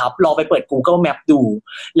สร็จนะครับลองไปเปิด Google Map ดู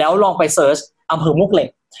แล้วลองไปเซิร์ชอำเภอมวกเหล็ก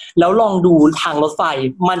แล้วลองดูทางรถไฟ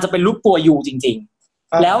มันจะเป็นรูปตัวยูจริง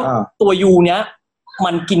ๆแล้วตัวยูเนี้ย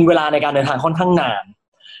มันกินเวลาในการเดินทางค่อนข้างนาน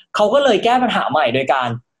เขาก็เลยแก้ปัญหาใหม่โดยการ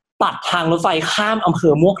ตัดทางรถไฟข้ามอำเภ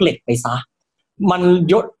อมวกเหล็กไปซะมัน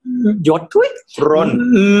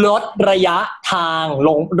ลดระยะทางล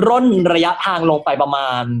งร่นระยะทางลงไปประม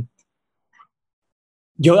าณ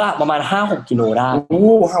เยอะประมาณ 5-6 กิโลได้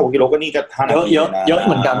5-6 กิโลก็นี่ก็เยอะเ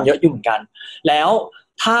หมือนกันเยอะอยู่เหมือนกันแล้ว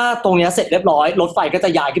ถ้าตรงนี้เสร็จเรียบร้อยรถไฟก็จะ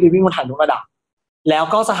ย้ายขึ้นไปวิ่งบนทางยกระดับแล้ว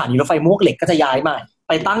ก็สถานีรถไฟมวกเหล็กก็จะย้ายใหม่ไ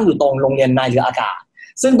ปตั้งอยู่ตรงโรงเรียนนายเรืออากาศ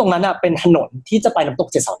ซึ่งตรงนั้นเป็นถนนที่จะไปน้ำตก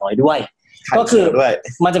เจ็ดสาวน้อยด้วยก็คือ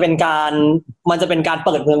มันจะเป็นการเ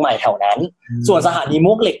ปิดเมืองใหม่แถวนั้นส่วนสถานีม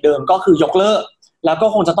วกเหล็กเดิมก็คือยกเลิกแล้วก็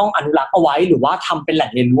คงจะต้องอนุรักษ์เอาไว้หรือว่าทำเป็นแหล่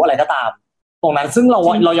งเรียนรู้อะไรก็ตามตรงนั้นซึ่งเ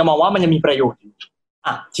รายังมองว่ามันยังมีประโยชน์อยู่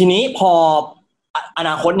ทีนี้พออ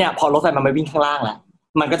นาคตเนี่ยพอรถไฟมันไม่วิ่งข้างล่างแล้ว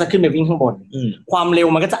มันก็จะขึ้นไปวิ่งข้างบนความเร็ว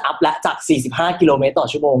มันก็จะอัพและจาก45กิโลเมตรต่อ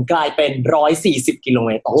ชั่วโมงกลายเป็น140กิโลเม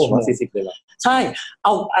ตรต่อชั่วโมง140เลยเหรอใช่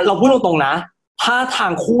เราพูดตรงๆนะถ้าทา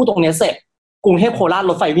งคู่ตรงนี้เสร็จกรุงเทพโคราช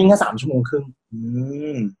รถไฟวิ่งแค่3 ชั่วโมงครึ่ง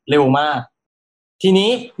เร็วมากทีนี้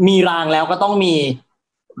มีรางแล้วก็ต้องมี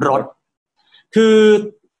รถคือ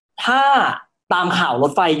ถ้าตามข่าวร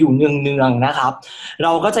ถไฟอยู่เนืองๆนะครับเร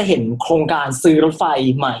าก็จะเห็นโครงการซื้อรถไฟ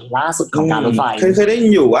ใหม่ล่าสุดของการรถไฟเคยได้ยิ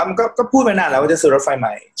นอยู่ว่ามันก็พูดมานานแล้วว่าจะซื้อรถไฟให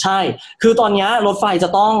ม่ใช่คือตอนนี้รถไฟจะ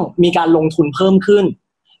ต้องมีการลงทุนเพิ่มขึ้น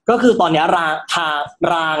ก็คือตอนนี้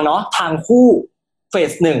รางเนาะทางคู่เฟ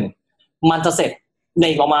ส 1มันจะเสร็จใน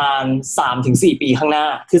ประมาณ 3-4 ปีข้างหน้า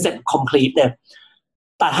คือเสร็จ complete เลย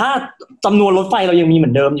แต่ถ้าจำนวนรถไฟเรายังมีเหมื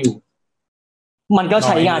อนเดิมอยู่มันก็ใ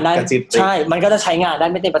ช้งานได้ใช่มันก็จะใช้งานได้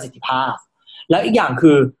ไม่เต็มประสิทธิภาพแล้วอีกอย่าง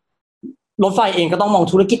คือรถไฟเองก็ต้องมอง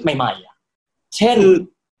ธุรกิจใหม่ๆเช่น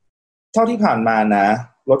เท่าที่ผ่านมานะ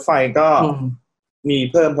รถไฟก็มี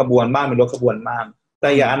เพิ่มขบวนบ้างมีลดขบวนบ้างแต่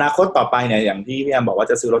อย่างอนาคตต่อไปเนี่ยอย่างที่พี่แอมบอกว่า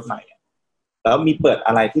จะซื้อรถใหม่แล้วมีเปิดอ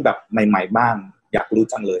ะไรที่แบบใหม่ๆบ้างอยากรู้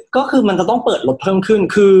จังเลยก็คือมันจะต้องเปิดรถเพิ่มขึ้น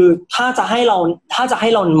คือถ้าจะให้เ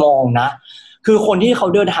รามองนะคือคนที่เขา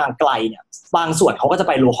เดินทางไกลเนี่ยบางส่วนเขาก็จะไ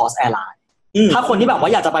ป low cost airline ถ้าคนที่แบบว่า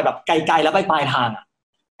อยากจะไปแบบไกลๆแล้วไปปลายทาง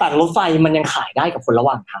แต่รถไฟมันยังขายได้กับคนระห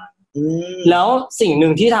ว่างทางแล้วสิ่งหนึ่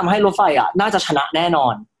งที่ทำให้รถไฟน่าจะชนะแน่นอ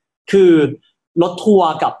นคือรถทัวร์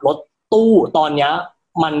กับรถตู้ตอนนี้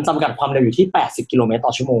มันจำกัดความเร็วอยู่ที่80กิโลเมตรต่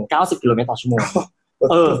อชั่วโมง90กิโลเมตรต่อชั่วโมง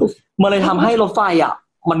มันเลยทำให้รถไฟ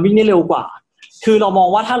มันวิ่งได้เร็วกว่าคือเรามอง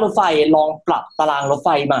ว่าถ้ารถไฟลองปรับตารางรถไฟ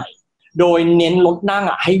ใหม่โดยเน้นรถนั่ง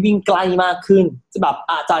ให้วิ่งใกล้มากขึ้นแบบ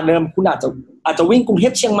จากเดิมคุณอาจจะวิ่งกรุงเท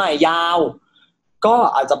พเชียงใหม่ยาวก็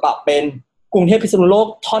อาจจะปรับเป็นกรุงเทพพิษณุโลก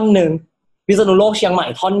ท่อนนึง พิษณุโลกเชียงใหม่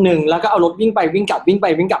ท่อนนึงแล้วก็เอารถวิ่งไปวิ่งกลับวิ่งไป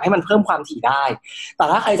วิ่งกลับให้มันเพิ่มความถี่ได้แต่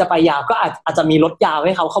ถ้าใครจะไปยาวก็อาจจะมีรถยาวใ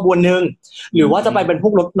ห้เขาขบวนนึงหรือว่าจะไปเป็นพ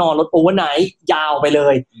วกรถนอนรถโอเวอร์ไนท์ยาวไปเล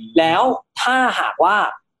ยแล้วถ้าหากว่า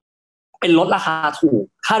เป็นรถราคาถูก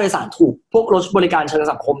ค่าโดยสารถูกพวกรถบริการเชิง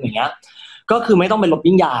สังคมอย่างเงี้ยก็คือไม่ต้องเป็นรถ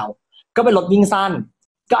วิ่งยาวก็เป็นรถวิ่งสั้น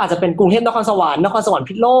ก็อาจจะเป็นกรุงเทพนครสวรรค์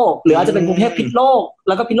พิษณุโลกหรืออาจจะเป็นกรุงเทพพิษณุโลกแ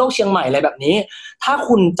ล้วก็พิษณุโลกเชียงใหม่อะไรแบบนี้ถ้า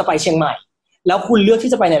คุณจะไปเชียงใหม่แล้วคุณเลือก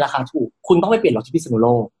ที่จะไปในราคาถูกคุณต้องไปเปลี่ยนรถที่พิษณุโล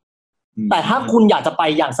กแต่ถ้าคุณอยากจะไป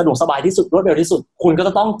อย่างสะดวกสบายที่สุดรวดเร็วที่สุดคุณก็จ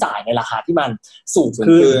ะต้องจ่ายในราคาที่มันสูงขึ้น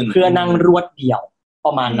เพื่อนั่งรวดเดียวป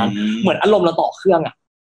ระมาณนั้นเหมือนอารมณ์เราต่อเครื่องอ่ะ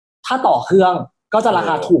ถ้าต่อเครื่องก็จะราค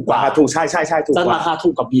าถูกกว่าราคาถูกใช่ถูกกว่าจะราคาถู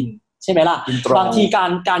กกว่าบินใช่ไหมล่ะบางที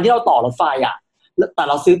การที่เราต่อรถไฟอ่ะแต่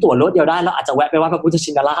เราซื้อตั๋วรถเดียวได้เราอาจจะแวะไปไหว้พระพุทธชิ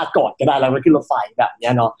นราชก่อนก็ได้แล้วไปขึ้นรถไฟแบบนี้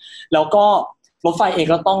เนาะแล้วก็รถไฟเอง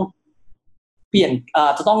ก็ต้องเปลี่ยน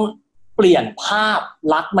จะต้องเปลี่ยนภาพ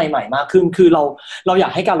ลักษณ์ใหม่ๆมากขึ้นคือเราอยา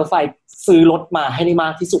กให้การรถไฟซื้อรถมาให้ได้มา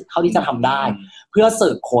กที่สุดเท่าที่จะทำได้เพื่อเสิ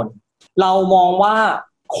ร์ฟคนเรามองว่า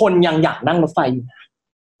คนยังอยากนั่งรถไฟอยู่นะ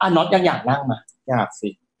น็อตยังอยากนั่งมาอยากสิ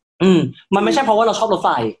มันไม่ใช่เพราะว่าเราชอบรถไฟ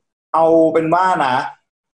เอาเป็นว่านะ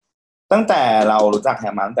ตั้งแต่เรารู้จักแฮ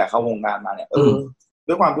มมาตั้งแต่เข้าวงการมาเนี่ย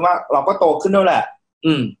ด้วยความที่ว่าเราก็โตขึ้นด้วยแหละ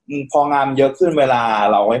พองานเยอะขึ้นเวลา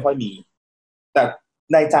เราไม่ค่อยมีแต่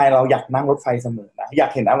ในใจเราอยากนั่งรถไฟเสมอนะอยาก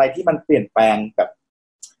เห็นอะไรที่มันเปลี่ยนแปลงแบบ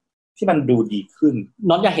ที่มันดูดีขึ้น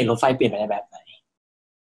น็อตอยากเห็นรถไฟเปลี่ยนไปในแบบไหน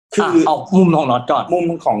คือเอามุมของน็อตก่อนมุม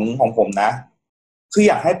ของผมนะคือ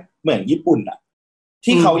อยากให้เหมือนญี่ปุ่นอะ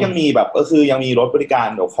ที่เขายังมีแบบก็คือยังมีรถบริการ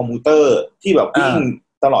แบบคอมพิวเตอร์ที่แบบวิ่ง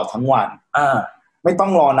ตลอดทั้งวันไม่ต้อ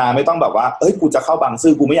งรอนานไม่ต้องแบบว่าเอ้ยกูจะเข้าบางซื่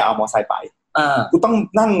อกูไม่อยากเอามอเตอร์ไซค์ไปกูต้อง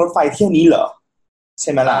นั่งรถไฟเที่ยวนี้เหรอใ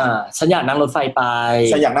ช่ไหมล่ะฉันอยากนั่งรถไฟไป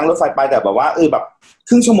ฉันอยากนั่งรถไฟไปแต่แบบว่าแบบค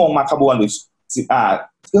รึ่งชั่วโมงมาขบวนหรือ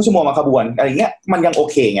ครึ่งชั่วโมงมาขบวนอะไรเงี้ยมันยังโอ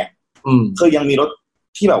เคไงคือยังมีรถ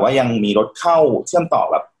ที่แบบว่ายังมีรถเข้าเชื่อมต่อ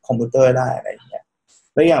แบบคอมพิวเตอร์ได้อะไรอย่างเงี้ย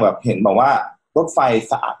แล้วยังแบบเห็นบอกว่ารถไฟ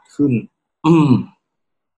สะอาดขึ้น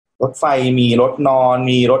รถไฟมีรถนอน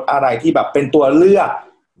มีรถอะไรที่แบบเป็นตัวเลือก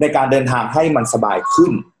ในการเดินทางให้มันสบายขึ้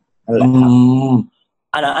นนั่นแหละครับ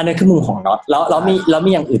อันนั้นคือมุมของน็อตแล้ว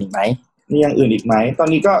มีอย่างอื่นอีกไหมมีอย่างอื่นอีกไหมตอน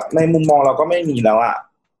นี้ก็ในมุมมองเราก็ไม่มีแล้ว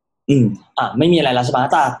ไม่มีอะไรแล้วใช่ไหม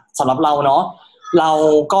แต่สำหรับเราเนาะเรา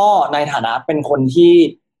ก็ในฐานะเป็นคนที่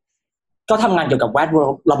ก็ทำงานเกี่ยวกับแวดวง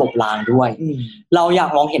ระบบรางด้วยเราอยาก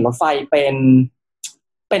มองเห็นรถไฟเ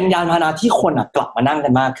ป็นยานพาหนะที่คนกลับมานั่งกั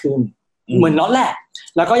นมากขึ้นเหมือนน็อตแหละ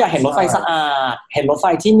แล้วก็อยากเห็นรถไฟสะอาดเห็นรถไฟ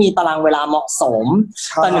ที่มีตารางเวลาเหมาะสม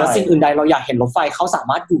แต่เหนือสิ่งอื่นใดเราอยากเห็นรถไฟเขาสา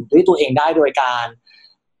มารถอยู่ด้วยตัวเองได้โดยการ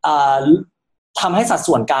ทำให้สัด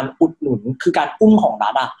ส่วนการอุดหนุนคือการอุ้มของรั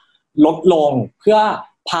ฐลดลงเพื่อ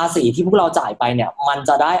ภาษีที่พวกเราจ่ายไปเนี่ยมัน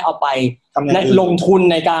จะได้เอาไปลงทุน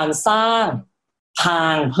ในการสร้างทา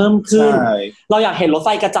งเพิ่มขึ้นเราอยากเห็นรถไฟ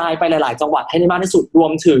กระจายไปหลายๆจังหวัดให้ได้มากที่สุดรว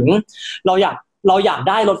มถึงเราอยาก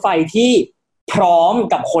ได้รถไฟที่พร้อม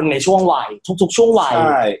กับคนในช่วงวัยทุกๆช่วงวัยใ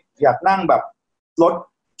ช่อยากนั่งแบบรถ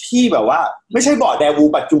ที่แบบว่าไม่ใช่เบาะแดวู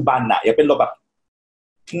ปัจจุบันน่ะอย่าเป็นรถแบบ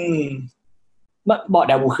เบาะแ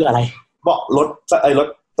ดวูคืออะไรเบาะร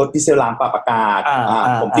ถดีเซลรางปรับอากาศ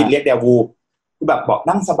ผมติดเรียกแดวูคือแบบเบาะ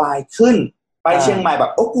นั่งสบายขึ้นไปเชียงใหม่แบ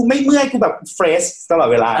บโอ้กูไม่เมื่อยกูแบบเฟรชตลอด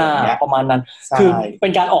เวลาอย่างเงี้ยประมาณนั้นคือเป็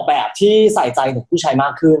นการออกแบบที่ใส่ใจถึงผู้ใช้มา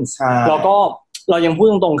กขึ้นแล้วก็เรายังพูด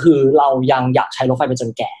ตรงๆคือเรายังอยากใช้รถไฟไปจ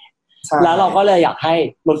นแก่แล้วเราก็เลยอยากให้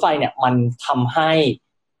รถไฟเนี่ยมันทำให้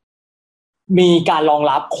มีการรอง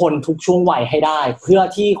รับคนทุกช่วงวัยให้ได้เพื่อ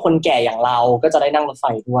ที่คนแก่อย่างเราก็จะได้นั่งรถไฟ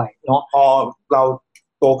ด้วยเนาะพอเรา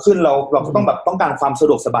โตขึ้นเราก็ต้องแบบต้องการความสะ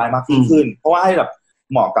ดวกสบายมากขึ้นเพราะว่าให้แบบ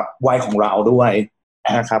เหมาะกับวัยของเราด้วย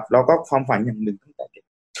นะครับแล้วก็ความฝันอย่างหนึ่งตั้งแต่เด็ก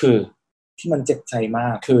คือที่มันเจ็บใจมา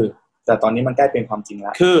กคือแต่ตอนนี้มันใกล้เป็นความจริงแ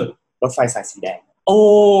ล้วคือรถไฟสายสีแดงโอ้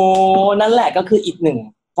นั่นแหละก็คืออีกหนึ่ง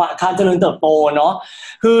การเจริญเติบโตเนาะ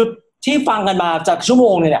คือที่ฟังกันมาจากชั่วโม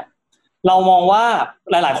งเนี่ยเรามองว่า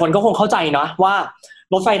หลายๆคนก็คงเข้าใจนะว่า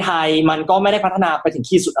รถไฟไทยมันก็ไม่ได้พัฒนาไปถึง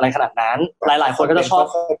ขีดสุดอะไรขนาดนั้นหลายๆคนก็จะชอบ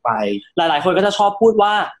ไปหลายๆคนก็จะชอบพูดว่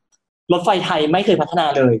ารถไฟไทยไม่เคยพัฒนา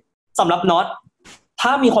เลยสำหรับน็อตถ้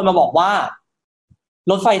ามีคนมาบอกว่า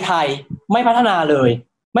รถไฟไทยไม่พัฒนาเลย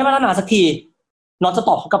ไม่พัฒนาสักทีน็อตจะต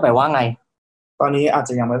อบเขากลับไปว่าไงตอนนี้อาจจ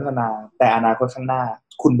ะยังไม่พัฒนาแต่อนาคตข้างหน้า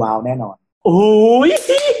คุณว้าวแน่นอนโอ้ย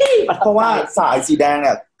เพราะว่าสายสีแดงเ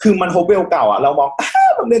นี่ยคือมันโฮปเวลเก่าเรามอง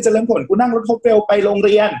โรงเรียนเจริญผลกูนั่งรถโฮปเวลไปโรงเ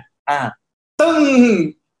รียนตึ้ง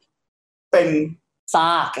เป็นซ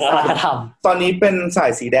ากวัฒนธรรมตอนนี้เป็นสา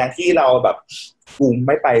ยสีแดงที่เราแบบกูไ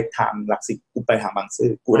ม่ไปถามหลักสิบกูไปถามบางซื่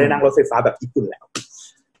อกูได้นั่งรถไฟฟ้าแบบญี่ปุ่นแล้ว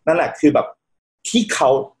นั่นแหละคือแบบที่เขา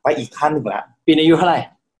ไปอีกขั้นหนึ่งแล้วปีนี้อายุเท่าไหร่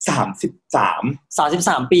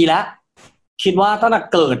33 ปีแล้วคิดว่าตั้งแต่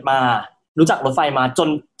เกิดมา รู้จักรถไฟมาจน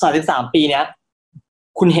33ปีเนี้ย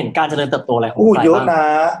คุณเห็นการเจริญเติบโตอะไรของรถไฟบ้าง เยอะนะ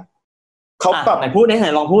เขาปรับ ไหนพูดไหน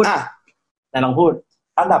ลองพูดไหนลองพูด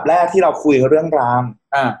อันดับแรกที่เราคุยเรื่องราง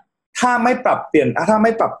ถ้าไม่ปรับเปลี่ยนถ้าไ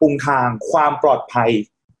ม่ปรับปรุงทางความปลอดภัย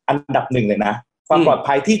อันดับหนึ่งเลยนะความปลอด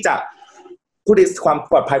ภัยที่จะผู้โดยความ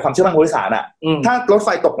ปลอดภัยความเชื่อมั่นผู้โดยสารอ่ะถ้ารถไฟ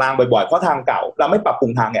ตกรางบ่อยๆเพราะทางเก่าเราไม่ปรับปรุ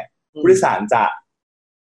งทางเนี่ยผู้โดยสารจะ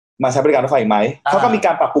มาใช้บริการรถไฟไหมเขาก็มีก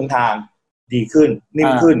ารปรับปรุงทางดีขึ้นนิ่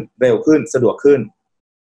มขึ้นเร็วขึ้นสะดวกขึ้น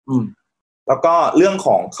แล้วก็เรื่องข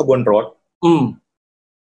องขบวนรถ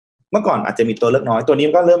เมื่อก่อนอาจจะมีตัวเลือกน้อยตัวนี้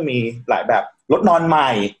ก็เริ่มมีหลายแบบรถนอนใหม่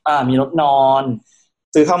มีรถนอน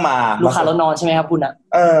ซื้อเข้ามาลูกค้ารถนอนใช่ไหมครับคุณนะ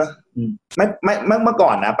ไม่เมื่อก่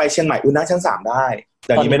อนนะไปเชียงใหม่นั่งชั้น3ได้แ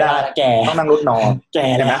ต่นี้ไม่ได้ต้องนั่งรถนอนแก่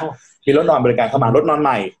แล้วมีรถนอนบริการเข้ามารถนอนให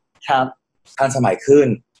ม่ครับทันสมัยขึ้น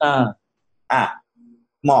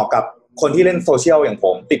เหมาะกับคนที่เล่นโซเชียลอย่างผ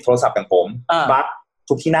มติดโทรศัพท์อย่างผมบัส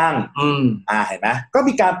ทุกที่นั่งเห็นไหมก็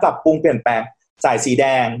มีการปรับปรุงเปลี่ยนแปลงสายสีแด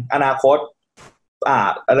งอนาคต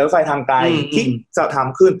รถไฟทางไกลที่จะท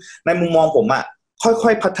ำขึ้นในมุมมองผมค่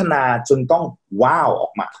อยๆพัฒนาจนต้องว้าวออ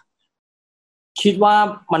กมาคิดว่า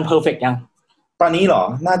มันเพอร์เฟกต์ยังตอนนี้เหรอ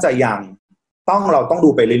น่าจะยังเราต้องดู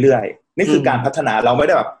ไปเรื่อยๆนี่คือการพัฒนาเราไม่ไ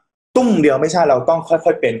ด้แบบตุ้มเดียวไม่ใช่เราต้องค่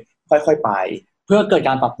อยๆเป็นค่อยๆไปเพื่อเกิดก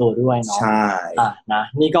ารปรับตัวด้วยเนาะใช่นะ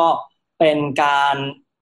นี่ก็เป็นการ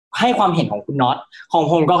ให้ความเห็นของคุณน็อตของ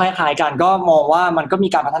ผมก็คล้ายๆกันก็มองว่ามันก็มี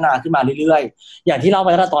การพัฒนาขึ้นมาเรื่อยๆอย่างที่เล่าไป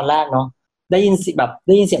ตั้งแต่ตอนแรกเนาะได้ยินเ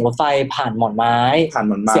สียงรถไฟผ่านหมอนไม้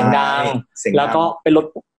เสียงดังแล้วก็เป็นรถ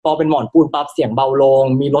พอเป็นหมอนปูนปั๊บเสียงเบาลง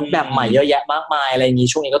มีรถแบบใหม่เยอะแยะมากมายอะไรอย่างนี้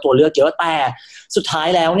ช่วงนี้ก็ตัวเลือกเยอะแต่สุดท้าย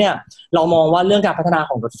แล้วเนี่ยเรามองว่าเรื่องการพัฒนา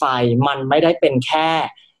ของรถไฟมันไม่ได้เป็นแค่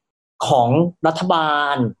ของรัฐบา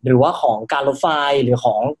ลหรือว่าของการรถไฟหรือข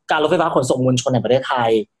องการรถไฟฟ้าขนส่งมวลชนในประเทศไทย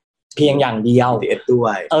เพียงอย่างเดียวด้ว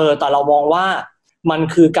ยแต่เรามองว่ามัน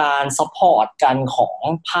คือการซัพพอร์ตกันของ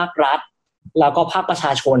ภาครัฐแล้วก็ภาคประช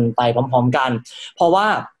าชนไปพร้อมๆกันเพราะว่า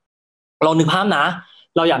เรานึกภาพนะ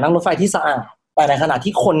เราอยากนั่งรถไฟที่สะอาดแต่ในขณะ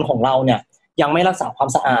ที่คนของเราเนี่ยยังไม่รักษาความ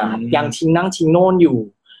สะอาดยังทิ้งโน่นอยู่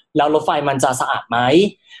แล้วรถไฟมันจะสะอาดไหม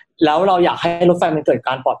แล้วเราอยากให้รถไฟมันเกิดก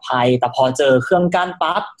ารปลอดภัยแต่พอเจอเครื่องกั้น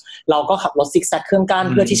ปั๊บเราก็ขับรถซิกแซกเครื่องกั้น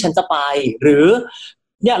เพื่อที่ฉันจะไปหรือ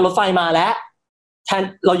เนี่ยรถไฟมาแล้วแทน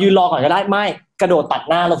เรายืนรอก่อนก็ได้ไม่กระโดดตัด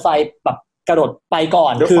หน้ารถไฟแบบกระโดดไปก่อ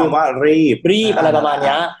นคือว่ารีบอะไรประมาณ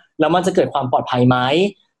นี้แล้วมันจะเกิดความปลอดภัยไหม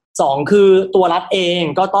2คือตัวรัฐเอง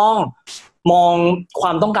ก็ต้องมองคว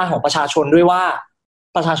ามต้องการของประชาชนด้วยว่า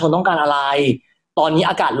ประชาชนต้องการอะไรตอนนี้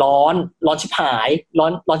อากาศร้อนชิบหาย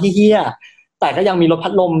ร้อนที่เหี้ยแต่ก็ยังมีรถพั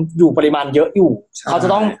ดลมอยู่ปริมาณเยอะอยู่เขาจะ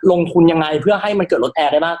ต้องลงทุนยังไงเพื่อให้มันเกิดรถแอ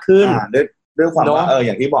ร์ได้มากขึ้นด้วยความว่าอ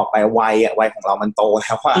ย่างที่บอกไปวัยของเรามันโตแ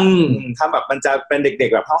ล้วว่าถ้าแบบมันจะเป็นเด็ก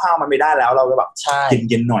ๆแบบห้าวๆมันไม่ได้แล้วเราก็แบบ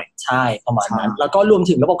เย็นๆหน่อยใช่ประมาณนั้นแล้วก็รวม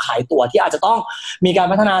ถึงระบบขายตั๋วที่อาจจะต้องมีการ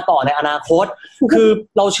พัฒนาต่อในอนาคตคือ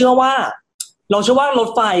เราเชื่อว่ารถ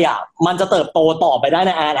ไฟมันจะเติบโตต่อไปได้ใ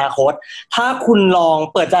นอนาคตถ้าคุณลอง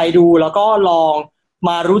เปิดใจดูแล้วก็ลองม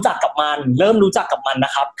ารู้จักกับมันเริ่มรู้จักกับมันน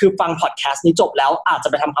ะครับคือฟังพอดแคสต์นี้จบแล้วอาจจะ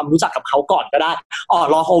ไปทำความรู้จักกับเขาก่อนก็ได้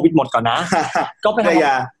รอโควิดหมดก่อนนะก็ไป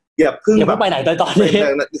อย่าเพิ่งไปไหนตอนนี้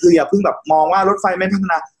คืออย่าเพิ่งแบบมองว่ารถไฟไม่พัฒ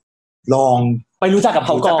นาลองไปรู้จักกับเ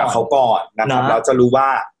ขาก่อนนะครับเราจะรู้ว่า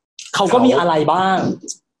เขาก็มีอะไรบ้าง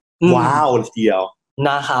ว้าวเดียว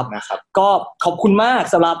นะครับก็ขอบคุณมาก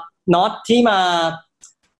สำหรับน็อตที่มา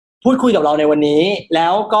พูดคุยกับเราในวันนี้แล้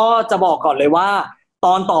วก็จะบอกก่อนเลยว่าต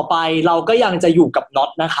อนต่อไปเราก็ยังจะอยู่กับน็อต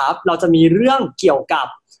นะครับเราจะมีเรื่องเกี่ยวกับ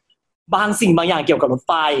บางสิ่งบางอย่างเกี่ยวกับรถ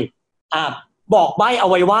ไฟบอกใบ้เอา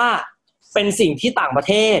ไว้ว่าเป็นสิ่งที่ต่างประ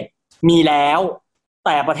เทศมีแล้วแ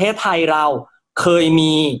ต่ประเทศไทยเราเคย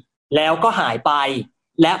มีแล้วก็หายไป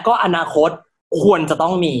และก็อนาคตควรจะต้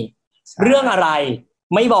องมีเรื่องอะไร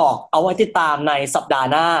ไม่บอกเอาไว้ติดตามในสัปดาห์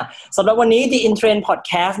หน้าสำหรับวันนี้ The In Train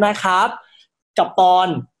Podcast นะครับกับตอน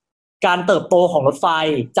การเติบโตของรถไฟ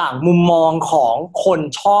จากมุมมองของคน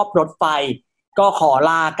ชอบรถไฟก็ขอ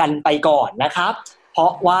ลากันไปก่อนนะครับเพรา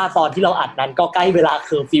ะว่าตอนที่เราอัดนั้นก็ใกล้เวลาเค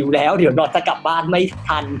อร์ฟิวแล้วเดี๋ยวนอนจะกลับบ้านไม่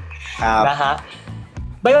ทันนะฮะ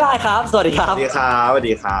บ๊ายบายครับสวัสดีครับสวัสดี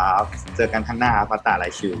ครับเจอกันข้างหน้าพัตตาไล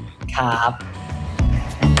ชิวครับ